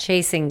Yeah.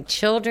 chasing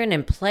children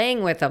and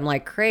playing with them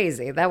like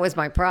crazy. That was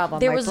my problem.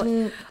 There I was pla-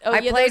 n- oh, I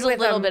yeah, played there was a with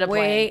little them bit of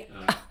way.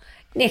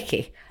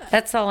 Nikki,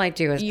 that's all I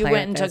do is You play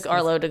went and with took those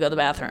Arlo to go to the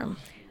bathroom.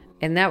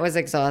 and that was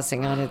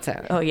exhausting on its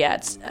own. Oh, yeah.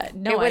 It's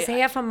no, it was I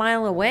half a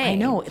mile away. I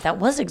know. That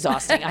was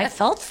exhausting. I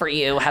felt for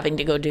you having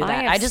to go do that.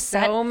 I have just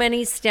so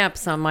many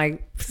steps on my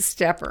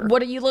stepper.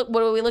 What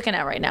are we looking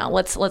at right now?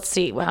 Let's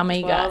see how many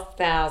you got.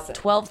 12,000.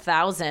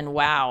 12,000.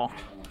 Wow.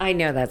 I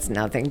know that's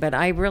nothing, but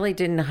I really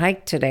didn't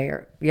hike today.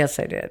 Or yes,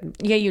 I did.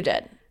 Yeah, you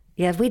did.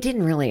 Yeah, we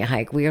didn't really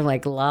hike. We were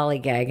like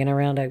lollygagging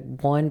around a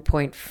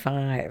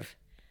 1.5.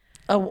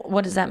 Oh,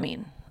 what does that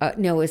mean?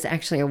 No, it was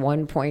actually a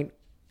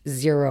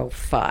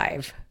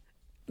 1.05.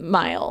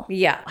 Mile.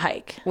 Yeah.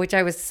 Hike. Which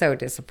I was so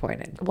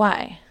disappointed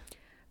Why?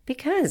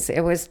 because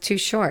it was too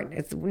short.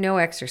 It's no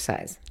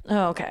exercise.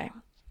 Oh, okay.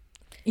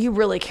 You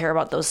really care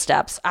about those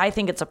steps. I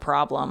think it's a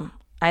problem.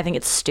 I think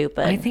it's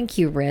stupid. I think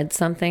you read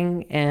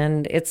something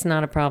and it's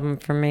not a problem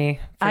for me.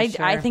 I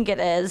sure. think it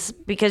is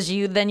because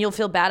you'll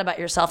feel bad about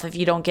yourself if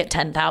you don't get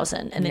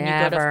 10,000 and then you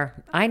go to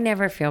Never. I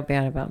never feel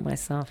bad about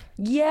myself.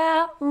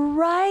 Yeah,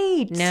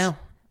 right. No,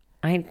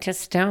 I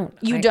just don't.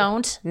 You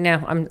don't?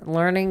 No, I'm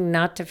learning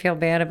not to feel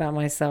bad about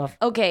myself.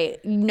 Okay,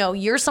 no,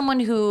 you're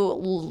someone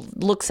who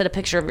looks at a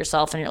picture of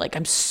yourself and you're like,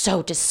 I'm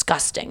so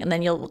disgusting. And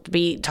then you'll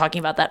be talking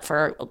about that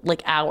for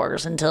like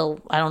hours until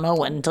I don't know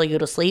when, until you go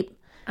to sleep.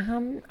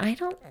 I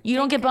don't. You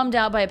don't get bummed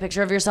out by a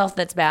picture of yourself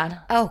that's bad.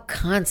 Oh,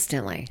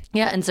 constantly.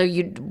 Yeah, and so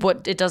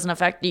it doesn't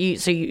affect you.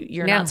 So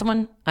you're No. not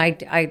someone.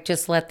 I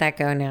just let that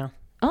go now.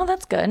 Oh,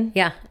 that's good.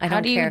 Yeah, I don't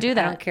How do care. you do I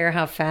that? don't care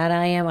how fat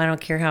I am. I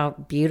don't care how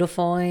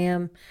beautiful I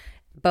am.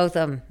 Both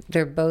of them,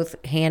 they're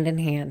both hand in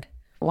hand.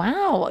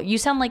 Wow, you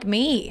sound like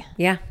me.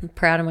 Yeah, I'm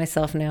proud of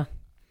myself now.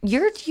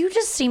 You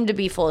just seem to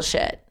be full of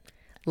shit.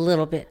 A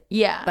little bit.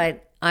 Yeah.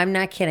 But I'm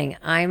not kidding.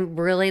 I'm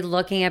really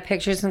looking at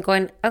pictures and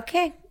going,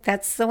 okay,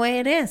 that's the way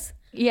it is.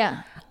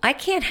 Yeah. I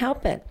can't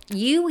help it.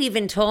 You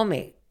even told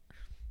me,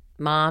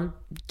 Mom,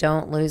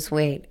 don't lose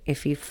weight.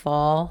 If you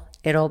fall,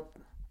 it'll.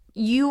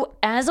 You,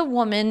 as a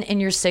woman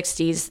in your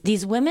 60s,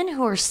 these women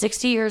who are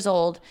 60 years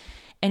old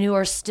and who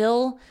are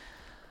still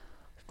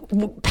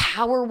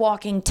power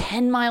walking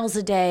 10 miles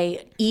a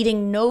day,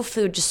 eating no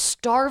food, just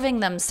starving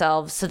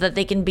themselves so that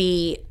they can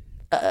be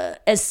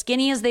as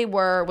skinny as they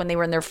were when they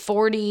were in their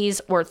 40s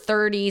or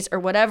 30s or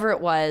whatever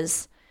it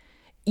was.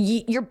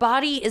 Your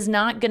body is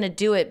not going to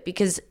do it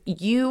because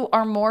you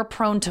are more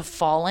prone to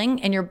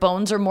falling and your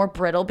bones are more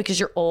brittle because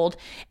you're old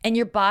and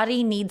your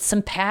body needs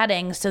some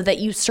padding so that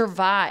you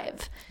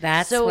survive.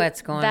 That's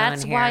what's going on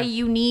That's here. why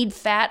you need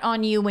fat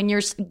on you when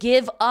you're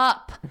give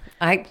up.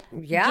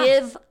 Yeah.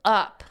 Give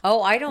up.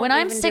 Oh, I don't When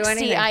I'm even do 60,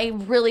 anything. I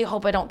really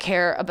hope I don't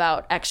care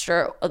about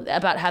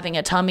about having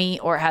a tummy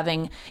or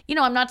having,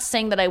 I'm not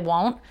saying that I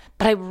won't,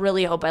 but I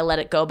really hope I let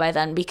it go by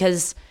then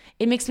because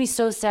It makes me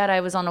so sad. I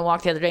was on a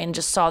walk the other day and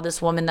just saw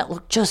this woman that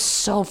looked just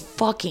so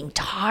fucking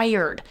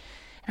tired.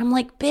 And I'm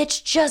like,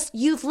 bitch,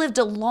 you've lived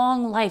a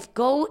long life.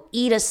 Go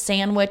eat a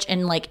sandwich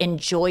and like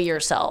enjoy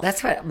yourself.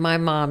 That's what my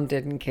mom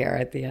didn't care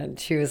at the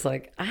end. She was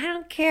like, I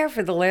don't care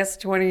for the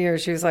last 20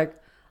 years. She was like,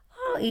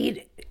 I'll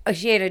eat.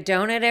 She ate a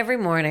donut every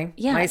morning.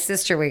 Yeah. My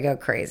sister would go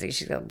crazy.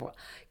 She'd go,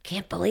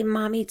 can't believe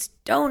mom eats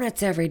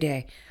donuts every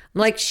day. I'm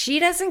like, she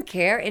doesn't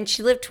care. And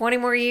she lived 20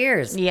 more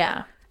years.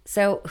 Yeah.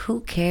 So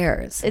who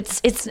cares?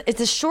 It's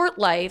a short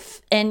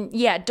life, and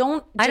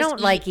don't. I just don't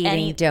like eat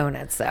eating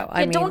donuts though.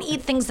 I mean, don't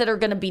eat things that are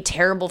going to be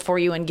terrible for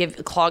you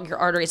and clog your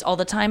arteries all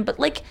the time. But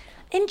like,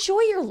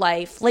 enjoy your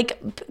life.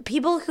 Like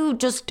people who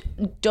just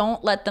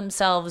don't let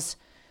themselves.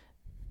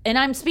 And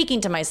I'm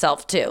speaking to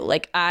myself too.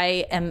 Like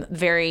I am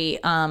very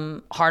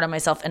hard on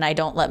myself, and I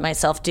don't let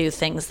myself do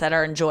things that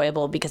are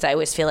enjoyable because I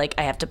always feel like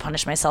I have to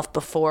punish myself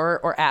before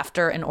or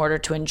after in order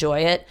to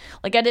enjoy it.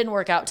 Like I didn't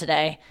work out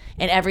today,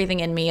 and everything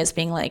in me is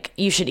being like,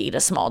 you should eat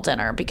a small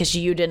dinner because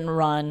you didn't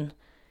run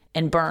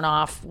and burn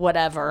off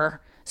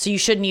whatever. So you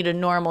shouldn't eat a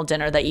normal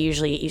dinner that you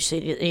usually eat. You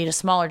should eat a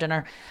smaller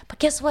dinner. But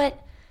guess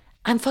what?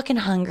 I'm fucking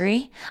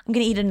hungry. I'm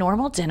going to eat a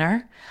normal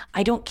dinner.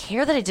 I don't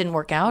care that I didn't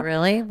work out.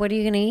 really? What are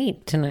you going to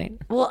eat tonight?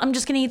 Well, I'm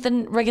just going to eat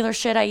the regular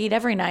shit I eat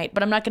every night,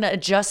 but I'm not going to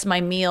adjust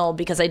my meal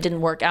because I didn't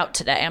work out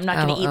today. I'm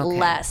not going to eat okay.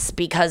 less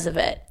because of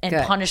it and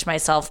Good. punish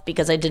myself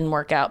because I didn't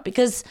work out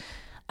because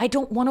I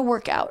don't want to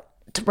work out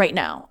right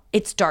now.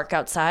 It's dark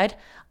outside.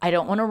 I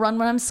don't want to run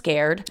when I'm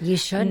scared. You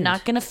shouldn't. I'm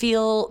not going to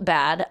feel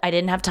bad. I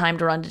didn't have time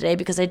to run today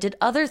because I did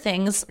other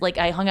things. Like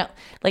I hung out,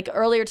 like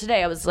earlier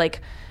today, I was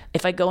like,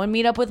 if I go and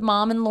meet up with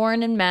Mom and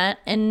Lauren and Matt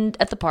and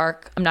at the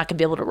park, I'm not going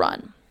to be able to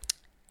run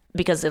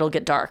because it'll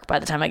get dark by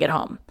the time I get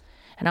home.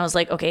 And I was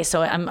like, okay,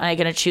 so am I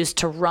going to choose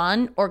to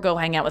run or go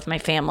hang out with my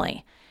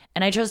family?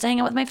 And I chose to hang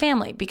out with my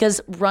family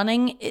because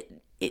running,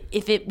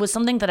 if it was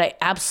something that I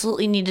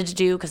absolutely needed to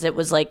do because it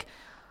was like,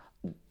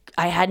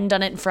 I hadn't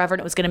done it in forever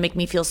and it was going to make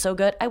me feel so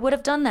good, I would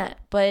have done that.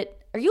 But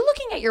are you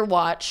looking at your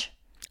watch?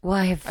 Well,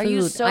 I have food. Are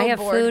you so I have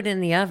bored? food in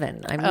the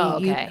oven. I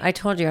mean, okay. I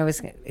told you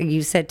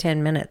you said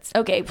 10 minutes.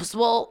 Okay,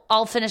 well,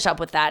 I'll finish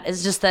up with that.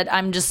 It's just that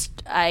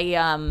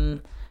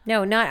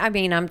No,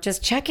 I'm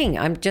just checking.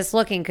 I'm just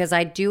looking because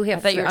I do have.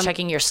 I thought you were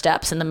checking your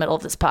steps in the middle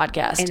of this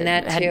podcast. And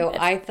that too.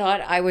 I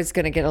thought I was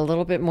going to get a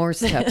little bit more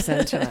steps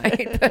in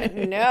tonight, but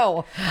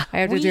no, I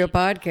have to do a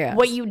podcast.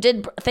 What you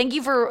did, thank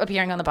you for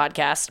appearing on the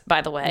podcast,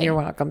 by the way. You're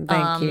welcome.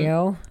 Thank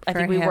you. I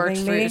think we worked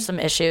through some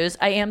issues.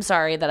 I am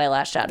sorry that I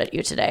lashed out at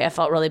you today. I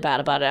felt really bad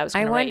about it.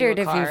 I wondered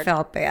if you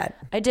felt bad.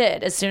 I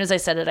did. As soon as I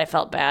said it, I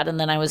felt bad. And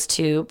then I was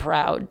too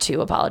proud to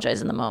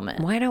apologize in the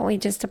moment. Why don't we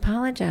just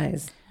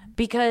apologize?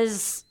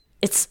 Because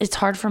it's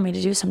hard for me to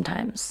do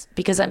sometimes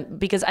because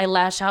I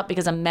lash out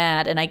because I'm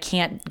mad and I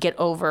can't get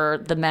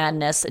over the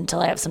madness until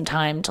I have some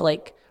time to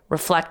like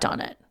reflect on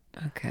it.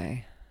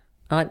 Okay.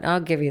 I'll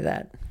give you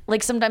that.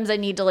 Like sometimes I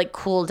need to like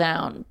cool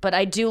down, but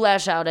I do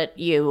lash out at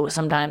you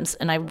sometimes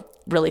and I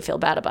really feel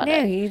bad about it.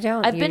 No, you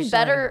don't. I've been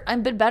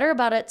better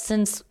about it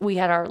since we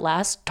had our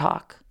last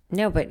talk.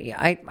 No, but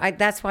I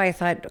that's why I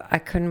thought I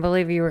couldn't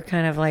believe you were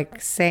kind of like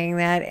saying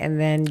that and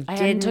then I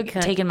hadn't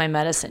taken my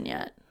medicine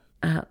yet.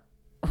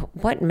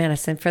 What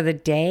medicine for the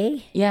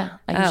day? Yeah,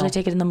 I usually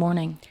take it in the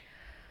morning.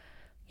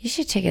 You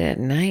should take it at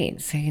night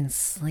so you can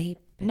sleep.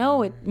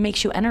 No, it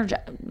makes you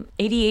energized.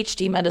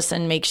 ADHD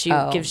medicine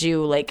gives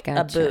you like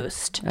a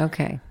boost.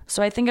 Okay.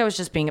 So I think I was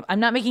just I'm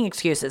not making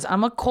excuses.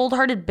 I'm a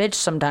cold-hearted bitch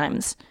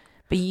sometimes,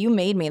 but you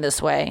made me this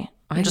way.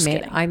 I'm just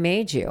kidding. I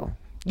made you.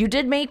 You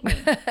did make me.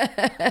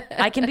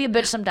 I can be a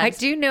bitch sometimes. I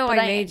do know but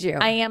I made you.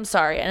 I am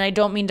sorry, and I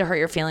don't mean to hurt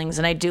your feelings,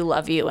 and I do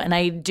love you, and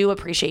I do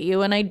appreciate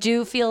you, and I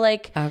do feel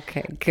like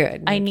Okay,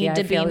 good. I need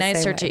to be feel the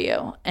nicer same to way.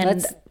 you.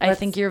 And I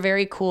think you're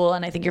very cool,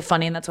 and I think you're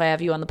funny, and that's why I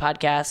have you on the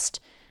podcast.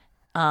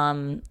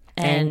 And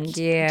Thank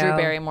you. Drew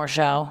Barrymore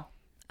show.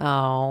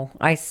 Oh,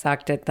 I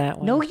sucked at that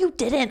one. No, you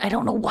didn't. I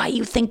don't know why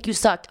you think you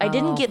sucked. I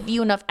didn't give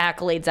you enough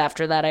accolades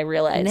after that, I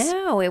realized.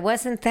 No, it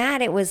wasn't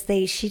that. It was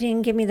she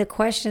didn't give me the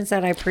questions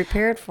that I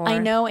prepared for. I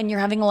know, and you're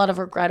having a lot of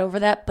regret over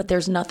that, but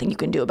there's nothing you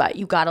can do about it.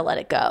 You got to let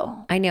it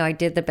go. I know. I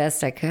did the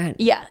best I could.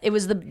 Yeah, it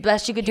was the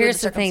best you could do. Here's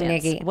the thing,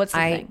 Nikki. What's the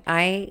thing?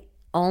 I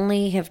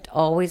only have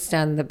always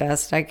done the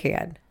best I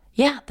can.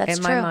 Yeah, that's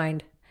in true. my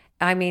mind.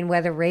 I mean,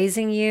 whether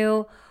raising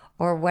you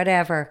or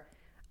whatever.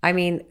 I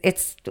mean,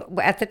 it's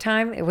at the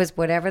time it was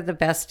whatever the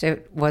best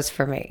it was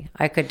for me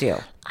I could do.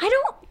 I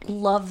don't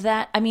love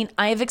that. I mean,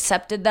 I've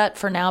accepted that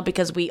for now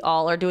because we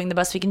all are doing the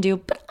best we can do.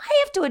 But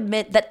I have to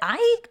admit that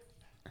I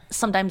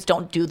sometimes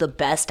don't do the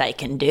best I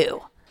can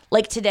do.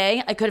 Like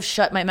today, I could have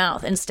shut my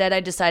mouth. Instead,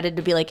 I decided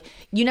to be like,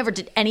 you never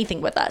did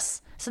anything with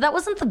us. So that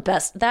wasn't the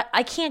best. That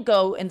I can't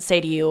go and say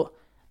to you,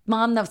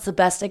 Mom, that's the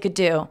best I could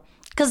do.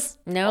 Because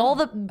all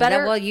the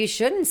better. Well, you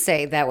shouldn't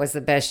say that was the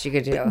best you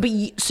could do.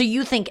 But so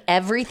you think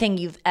everything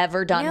you've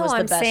ever done was the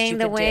I'm best saying you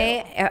the could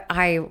way do?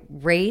 I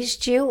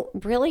raised you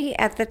really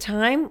at the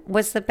time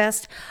was the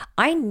best.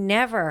 I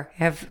never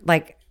have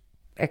like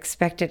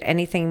expected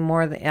anything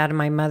more out of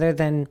my mother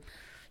than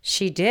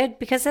She did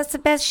because that's the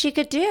best she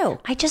could do.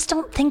 I just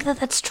don't think that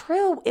that's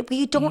true.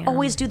 We don't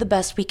always do the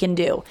best we can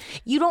do.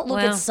 You don't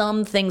look at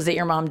some things that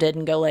your mom did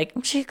and go like,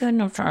 she couldn't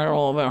have tried a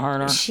little bit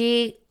harder.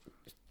 She,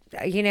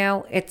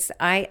 it's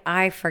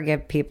I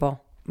forgive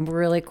people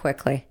really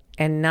quickly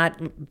and not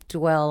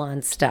dwell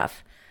on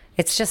stuff.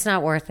 It's just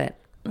not worth it.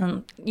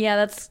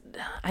 Yeah,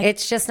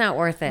 it's just not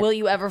worth it. Will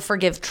you ever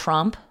forgive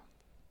Trump?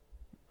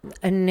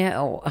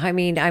 No, I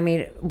mean,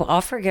 well,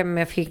 I'll forgive him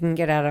if he can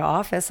get out of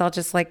office. I'll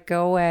just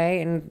go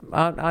away and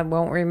I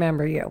won't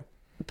remember you.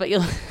 But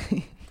you'll.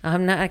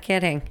 I'm not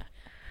kidding.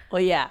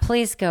 Well, yeah.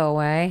 Please go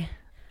away.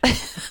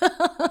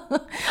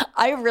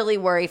 I really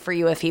worry for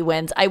you if he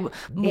wins.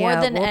 More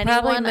than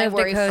anyone, I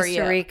worry for you.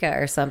 Costa Rica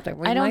or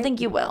something. I don't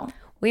think you will.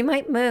 We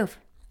might move.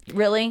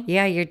 Really?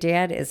 Yeah, your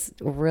dad is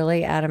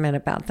really adamant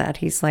about that.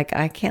 He's like,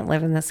 I can't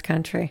live in this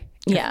country.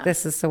 Yeah.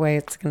 This is the way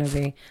it's going to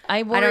be.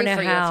 I worry don't know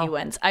for you if he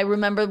wins. I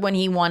remember when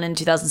he won in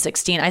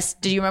 2016.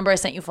 Do you remember I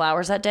sent you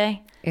flowers that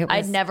day?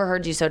 I'd never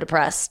heard you so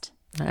depressed.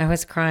 I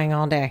was crying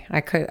all day.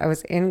 I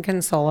was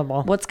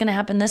inconsolable. What's going to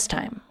happen this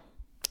time?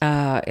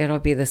 It'll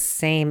be the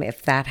same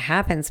if that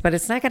happens, but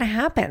it's not going to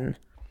happen.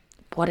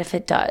 What if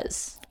it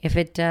does? If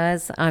it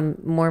does, I'm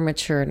more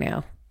mature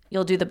now.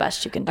 You'll do the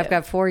best you can do. I've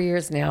got 4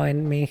 years now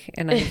in me,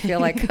 and I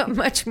feel like I'm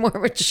much more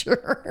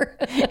mature.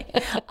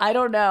 I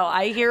don't know.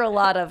 I hear a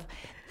lot of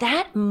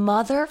that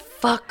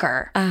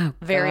motherfucker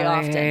very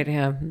often. I hate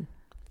him.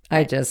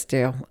 I just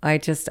do.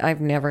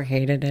 I've never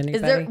hated anybody.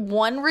 Is there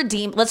one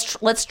redeem?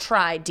 Let's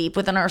try deep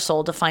within our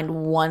soul to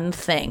find one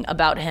thing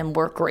about him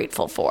we're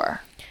grateful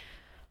for.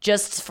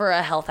 Just for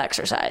a health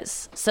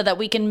exercise, so that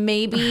we can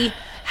maybe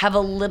have a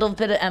little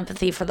bit of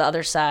empathy for the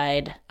other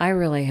side. I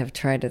really have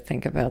tried to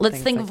think about. Let's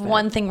think of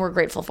one thing we're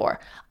grateful for.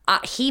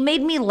 He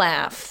made me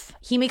laugh.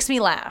 He makes me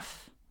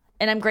laugh,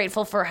 and I'm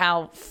grateful for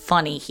how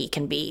funny he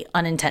can be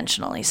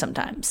unintentionally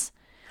sometimes.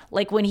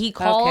 Like when he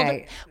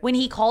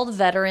called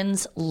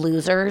veterans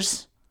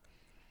losers.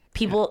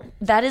 People,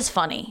 that is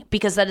funny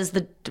because that is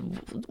the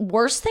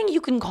worst thing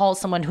you can call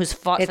someone who's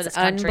fought for this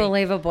country. It's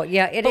unbelievable.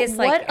 Yeah, it is.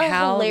 What a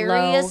how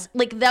hilarious,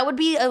 low that would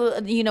be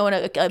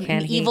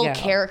an evil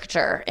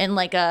character in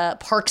a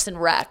Parks and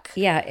Rec.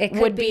 Yeah, it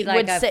would be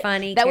a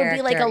funny. That would be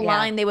a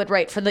line they would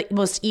write for the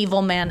most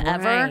evil man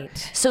ever.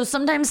 Right. So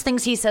sometimes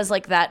things he says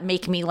like that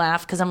make me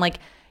laugh because I'm like,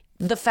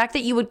 the fact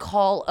that you would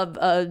call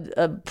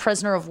a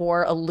prisoner of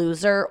war a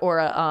loser or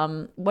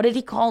a what did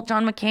he call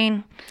John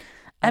McCain?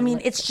 I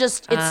mean, it's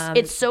just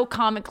it's so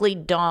comically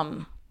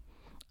dumb.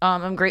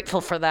 I'm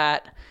grateful for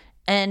that,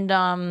 and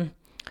I'm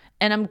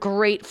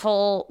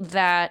grateful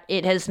that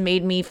it has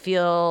made me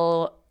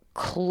feel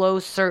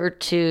closer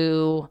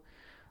to.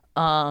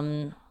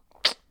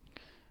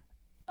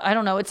 I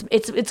don't know.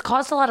 It's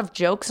caused a lot of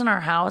jokes in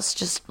our house.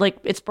 Just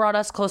it's brought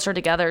us closer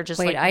together.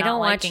 Just wait, I don't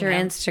watch your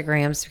him.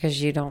 Instagrams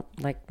because you don't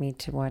like me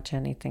to watch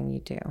anything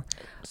you do.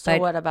 So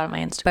what about my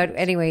Instagram? But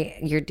anyway,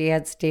 your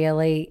dad's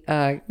daily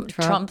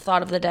Trump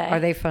thought of the day. Are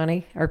they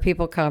funny? Are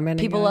people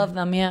commenting? People love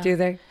them. Yeah. Do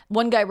they?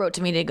 One guy wrote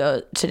to me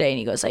today, and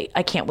he goes, "I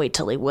can't wait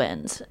till he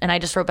wins." And I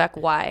just wrote back,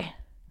 "Why?"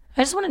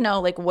 I just want to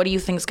know, what do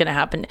you think is going to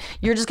happen?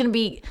 You're just going to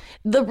be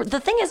the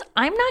thing is,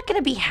 I'm not going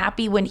to be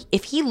happy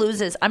if he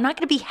loses. I'm not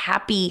going to be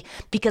happy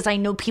because I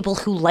know people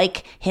who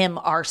like him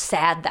are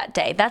sad that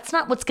day. That's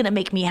not what's going to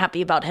make me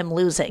happy about him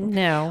losing.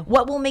 No.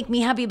 What will make me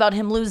happy about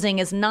him losing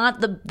is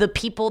not the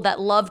people that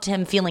loved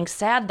him feeling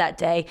sad that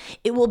day.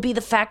 It will be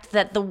the fact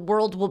that the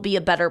world will be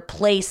a better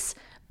place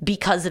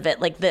because of it.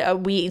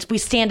 We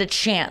stand a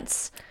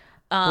chance.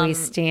 We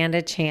stand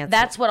a chance.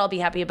 That's what I'll be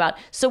happy about.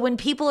 So when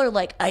people are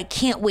like, I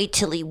can't wait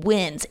till he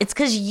wins, it's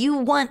because you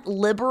want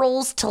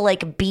liberals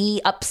to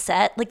be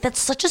upset. That's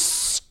such a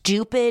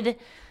stupid.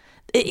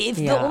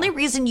 The only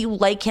reason you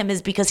like him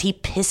is because he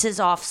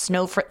pisses off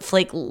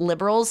snowflake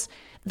liberals,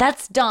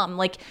 that's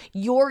dumb.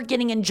 You're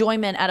getting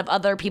enjoyment out of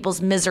other people's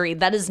misery.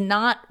 That is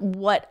not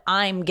what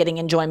I'm getting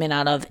enjoyment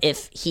out of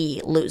if he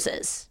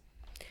loses.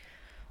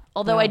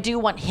 Although I do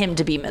want him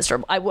to be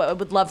miserable. I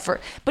would love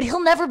but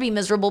he'll never be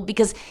miserable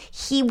because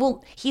he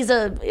will. He's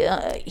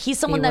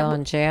someone that will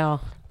in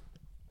jail.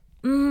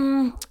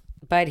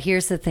 But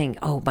here's the thing.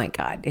 Oh my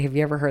God, have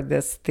you ever heard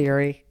this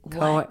theory?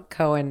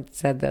 Cohen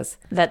said this.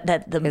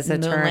 That the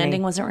moon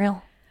landing wasn't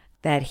real.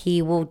 That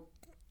he will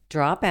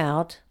drop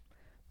out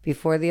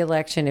before the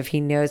election if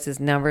he knows his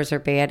numbers are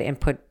bad and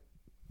put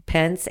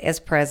Pence as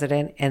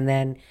president, and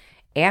then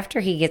after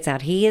he gets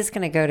out, he is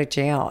going to go to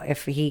jail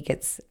if he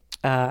gets.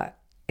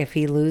 If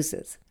he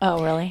loses.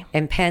 Oh, really?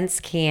 And Pence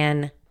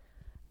can,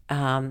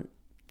 absolve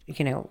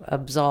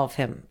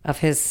him of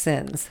his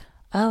sins.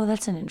 Oh,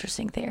 that's an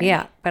interesting theory.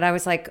 Yeah. But I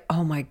was like,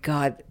 oh my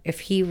God,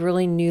 if he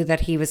really knew that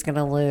he was going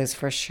to lose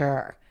for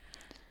sure,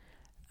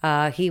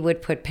 he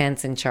would put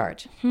Pence in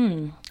charge.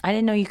 I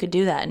didn't know you could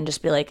do that and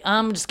just be like,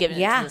 I'm just giving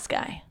it to this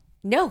guy.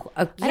 No.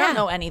 I don't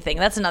know anything.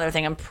 That's another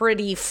thing. I'm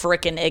pretty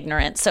freaking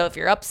ignorant. So if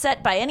you're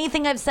upset by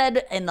anything I've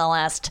said in the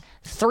last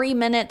 3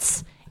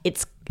 minutes,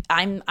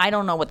 I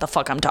don't know what the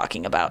fuck I'm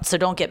talking about, so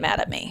don't get mad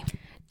at me.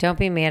 Don't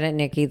be mad at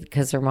Nikki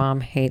because her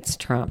mom hates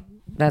Trump.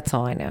 That's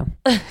all I know.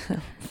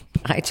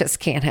 I just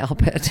can't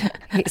help it.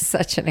 He's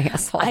such an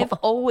asshole. I've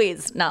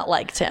always not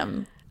liked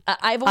him.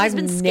 I've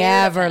been scared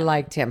never of him.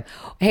 liked him.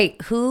 Hey,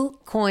 who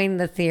coined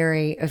the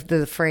theory of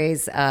the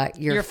phrase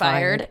you're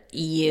fired?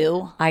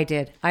 You. I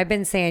did. I've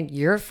been saying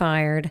you're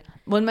fired.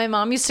 When my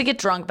mom used to get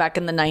drunk back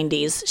in the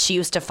 90s, she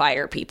used to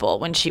fire people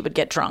when she would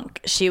get drunk.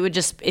 She would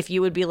just, if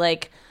you would be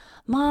like,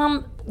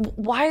 Mom,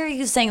 why are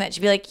you saying that?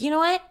 She'd be like, you know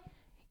what?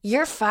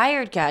 You're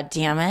fired, God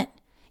damn it.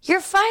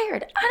 You're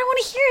fired. I don't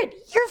want to hear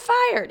it. You're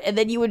fired. And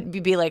then you would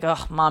be like,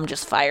 oh, Mom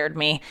just fired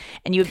me.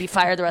 And you would be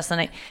fired the rest of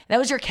the night. That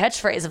was your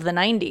catchprise of the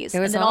 90s. It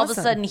was and then all of a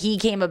awesome. sudden he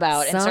came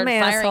about and Some started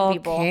asshole firing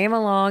people. came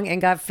along and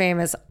got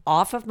famous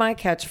off of my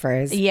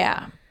catchphrase.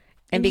 Yeah.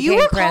 And you became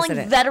were president.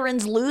 calling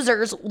veterans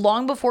losers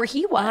long before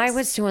he was. I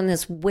was doing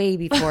this way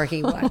before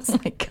he was. Oh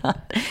my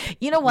God.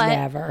 You know what?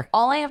 Never.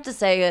 All I have to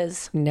say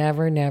is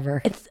Never.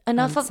 it's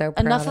enough I'm of so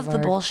proud enough of of the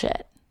our-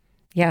 bullshit.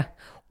 Yeah.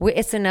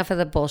 It's enough of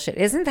the bullshit.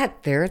 Isn't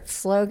that their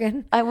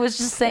slogan? I was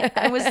saying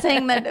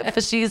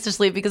that she used to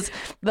sleep because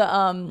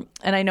and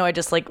I know I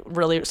just like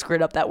really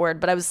screwed up that word,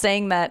 but I was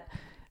saying that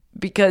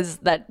because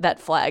that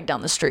flag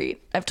down the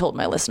street. I've told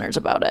my listeners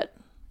about it.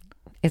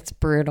 It's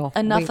brutal.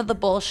 Enough of the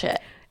bullshit.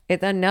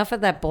 It's enough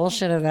of that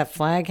bullshit of that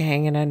flag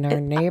hanging in our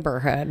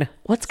neighborhood.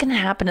 What's going to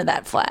happen to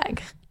that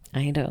flag?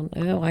 I don't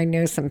know. I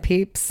know some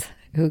peeps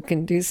who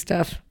can do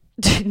stuff.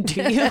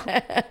 Do you?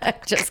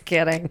 Just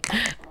kidding.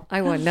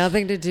 I want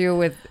nothing to do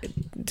with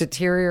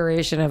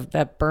deterioration of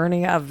that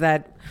burning of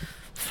that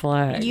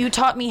flag. You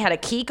taught me how to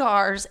key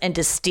cars and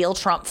to steal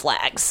Trump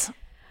flags.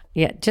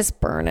 Yeah, just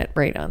burn it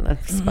right on the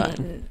spot.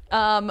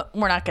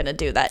 We're not going to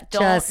do that.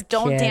 Just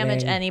Don't damage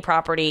kidding. any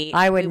property.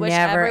 I would We wish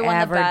never, everyone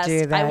the ever best.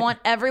 do that. I want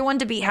everyone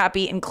to be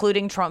happy,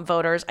 including Trump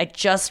voters. I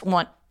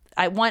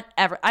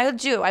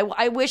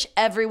wish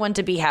everyone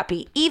to be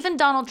happy, even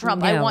Donald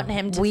Trump. I No, want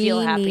him to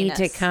feel happiness. We need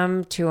to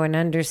come to an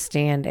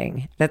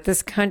understanding that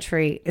this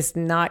country is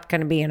not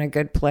going to be in a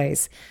good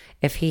place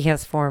if he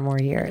has 4 more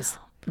years.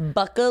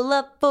 Buckle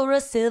up for a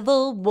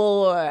civil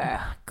war.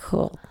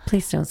 Cool.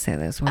 Please don't say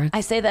those words.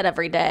 I say that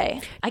every day.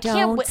 I Don't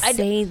can't wait.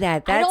 say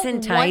that. I That's don't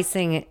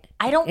enticing.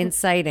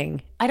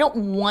 inciting. I don't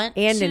want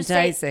And to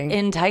enticing. Say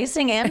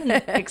enticing and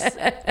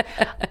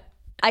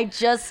I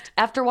just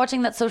after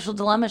watching that Social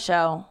Dilemma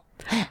show,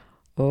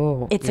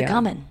 Oh, it's a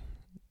coming.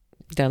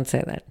 Don't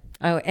say that.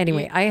 Oh,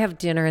 anyway, I have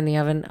dinner in the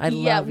oven. I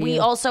love you. We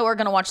also are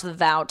going to watch The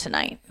Vow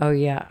tonight. Oh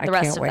yeah, I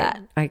rest can't of wait.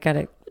 that. I got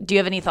it. Do you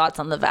have any thoughts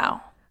on The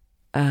Vow?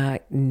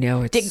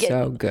 No, it's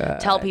so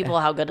good. Tell people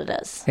how good it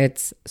is.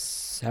 It's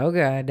so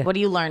good. What are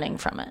you learning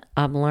from it?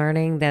 I'm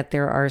learning that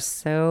there are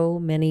so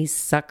many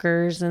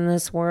suckers in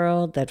this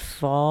world that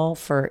fall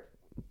for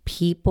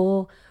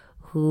people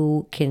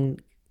who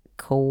can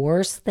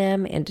coerce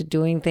them into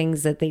doing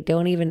things that they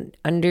don't even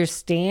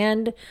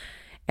understand.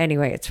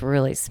 Anyway, it's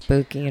really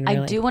spooky and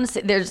really... I do want to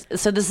say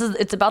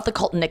it's about the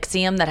cult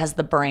Nixium that has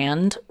the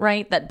brand,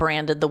 right? That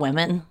branded the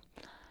women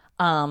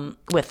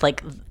with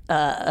like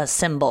a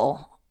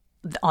symbol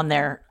on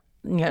their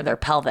their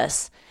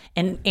pelvis.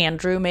 And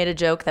Andrew made a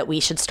joke that we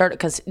should start,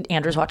 because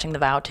Andrew's watching The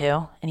Vow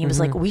too, and he was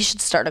like, we should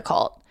start a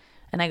cult.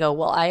 And I go,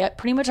 well, I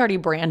pretty much already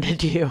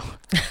branded you.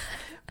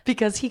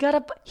 Because he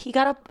got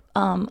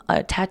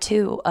a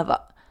tattoo of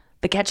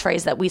the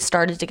catchphrase that we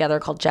started together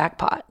called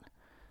Jackpot.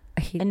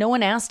 And no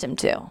one asked him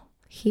to.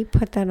 He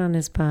put that on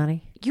his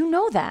body? You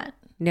know that.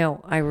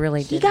 No, I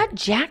really didn't. He got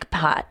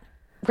Jackpot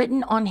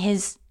written on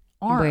his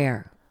arm.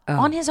 Where? Oh.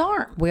 On his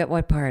arm.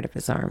 What part of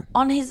his arm?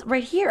 On his,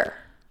 right here.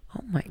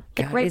 Oh my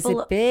God. right Is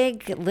below- it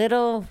big,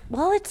 little?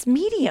 Well, it's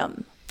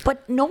medium,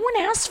 but no one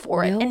asked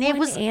for it. No and one it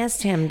was,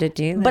 asked him to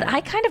do that. but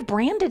I kind of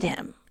branded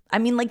him. I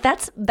mean, like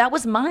that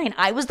was mine.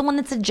 I was the one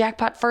that said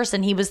Jackpot first,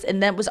 and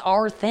that was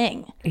our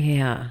thing.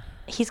 Yeah.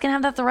 He's going to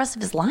have that the rest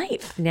of his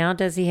life. Now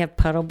does he have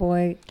Puddle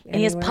Boy? And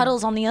he has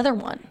puddles on the other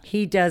one.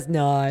 He does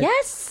not.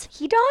 Yes,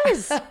 he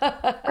does.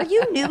 Are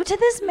you new to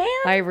this man?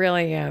 I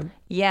really am.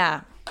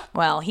 Yeah.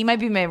 Well, he might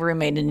be my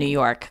roommate in New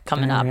York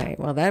coming All up. right.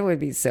 Well, that would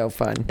be so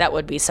fun. That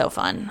would be so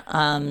fun.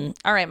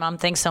 All right, Mom.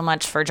 Thanks so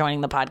much for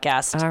joining the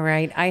podcast. All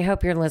right. I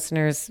hope your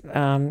listeners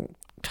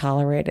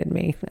tolerated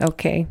me.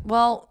 Okay.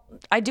 Well,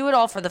 I do it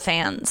all for the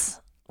fans.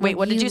 Wait,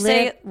 what did you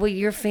say? Well,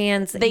 your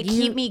fans. They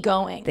keep me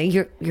going.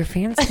 Your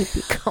fans keep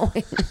you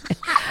going.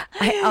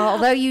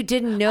 Although you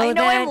didn't know I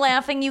know that. I'm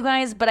laughing, you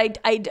guys, but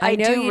I know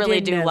do you really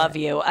didn't do know love that.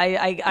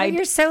 you.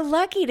 You're so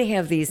lucky to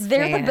have these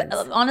They're fans.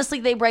 honestly,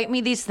 they write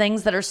me these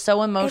things that are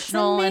so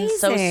emotional and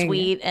so amazing.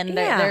 sweet, and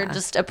Yeah. they're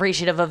just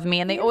appreciative of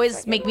me, and they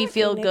always make me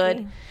feel lucky, good.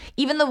 Nikki.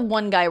 Even the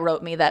one guy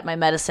wrote me that my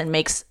medicine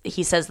makes,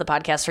 he says the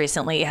podcast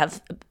recently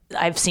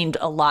I've seemed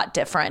a lot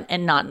different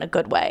and not in a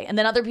good way. And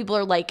then other people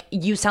are like,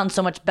 you sound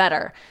so much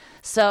better.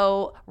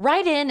 So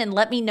write in and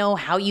let me know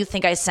how you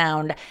think I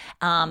sound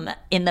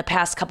in the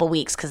past couple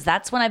weeks, because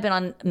that's when I've been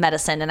on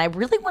medicine. And I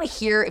really want to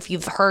hear if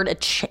you've heard a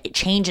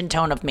change in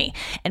tone of me.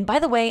 And by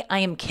the way, I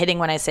am kidding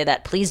when I say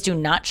that. Please do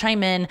not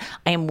chime in.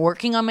 I am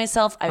working on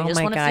myself. I just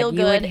my want to God, feel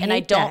you would good. And I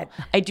hate that.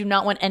 do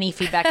not want any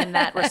feedback in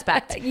that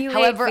respect. You hate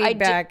However,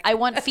 feedback. I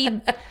want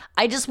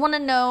I just want to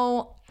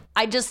know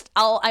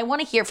I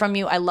want to hear from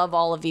you. I love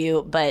all of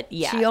you, but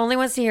yeah. She only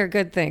wants to hear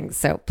good things,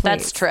 so please.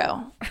 That's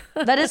true.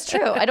 That is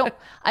true. I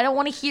don't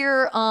want to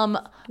hear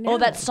oh,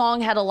 that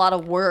song had a lot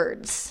of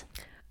words.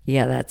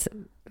 Yeah, that's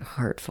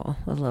hurtful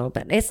a little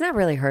bit. It's not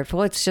really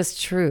hurtful. It's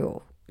just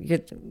true.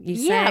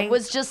 It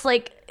was just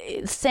like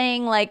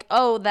saying like,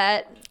 oh,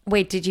 that.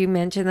 Wait, did you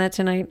mention that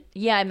tonight?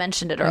 Yeah, I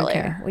mentioned it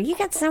earlier. Okay. Well, you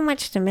got so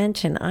much to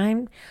mention.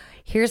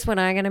 Here's what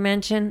I'm going to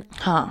mention.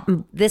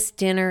 This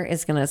dinner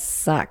is going to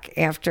suck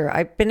after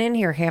I've been in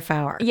here half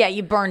hour. Yeah,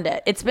 you burned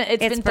it. It's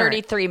been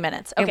 33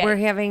 minutes. Okay. And we're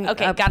having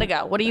gotta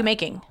go. What are you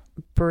making?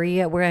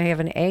 Bria. We're going to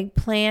have an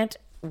eggplant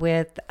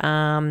with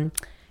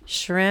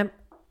shrimp,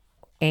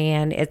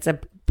 and it's a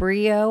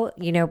Brio.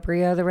 You know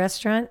Brio, the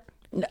restaurant?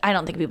 I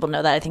don't think people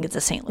know that. I think it's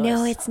a St. Louis.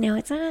 No, it's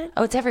not.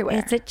 Oh, it's everywhere.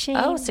 It's a chain.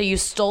 Oh, so you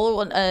stole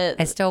one?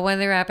 I stole one of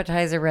their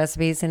appetizer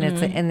recipes, and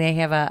and they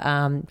have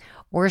a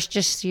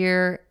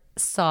Worcestershire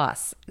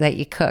sauce that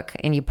you cook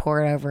and you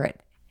pour it over it,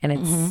 and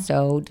it's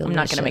so delicious. I'm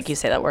not going to make you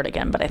say that word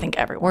again, but I think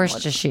everyone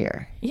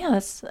Worcestershire. Yeah,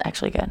 that's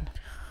actually good.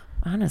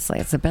 Honestly,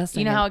 it's the best.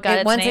 You know how it got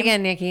its once name?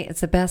 again, Nikki,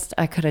 it's the best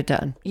I could have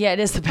done. Yeah, it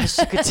is the best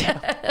you could do.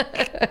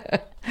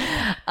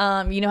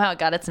 You know how it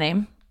got its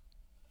name?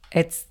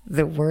 It's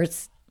the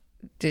worst.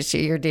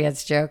 Your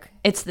dad's joke?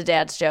 It's the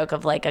dad's joke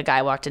of like a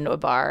guy walked into a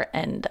bar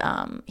and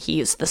he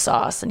used the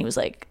sauce and he was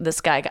like, this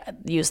guy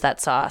used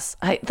that sauce.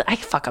 I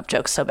fuck up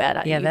jokes so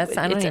bad. Yeah, it's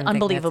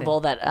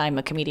unbelievable that I'm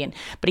a comedian.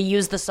 But he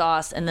used the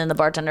sauce and then the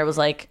bartender was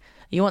like,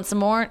 you want some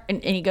more?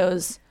 And he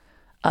goes,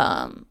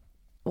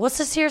 what's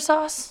this here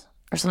sauce?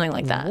 Or something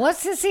like that.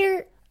 What's this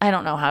here? I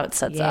don't know how it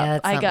sets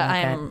up. I'm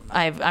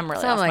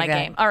really off my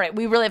game. All right,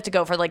 we really have to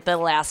go for like the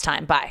last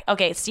time. Bye.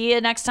 Okay, see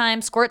you next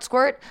time. Squirt,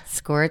 squirt.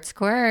 Squirt,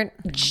 squirt.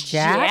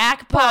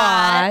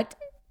 Jackpot.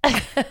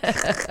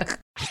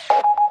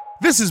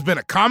 This has been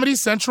a Comedy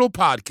Central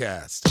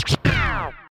podcast.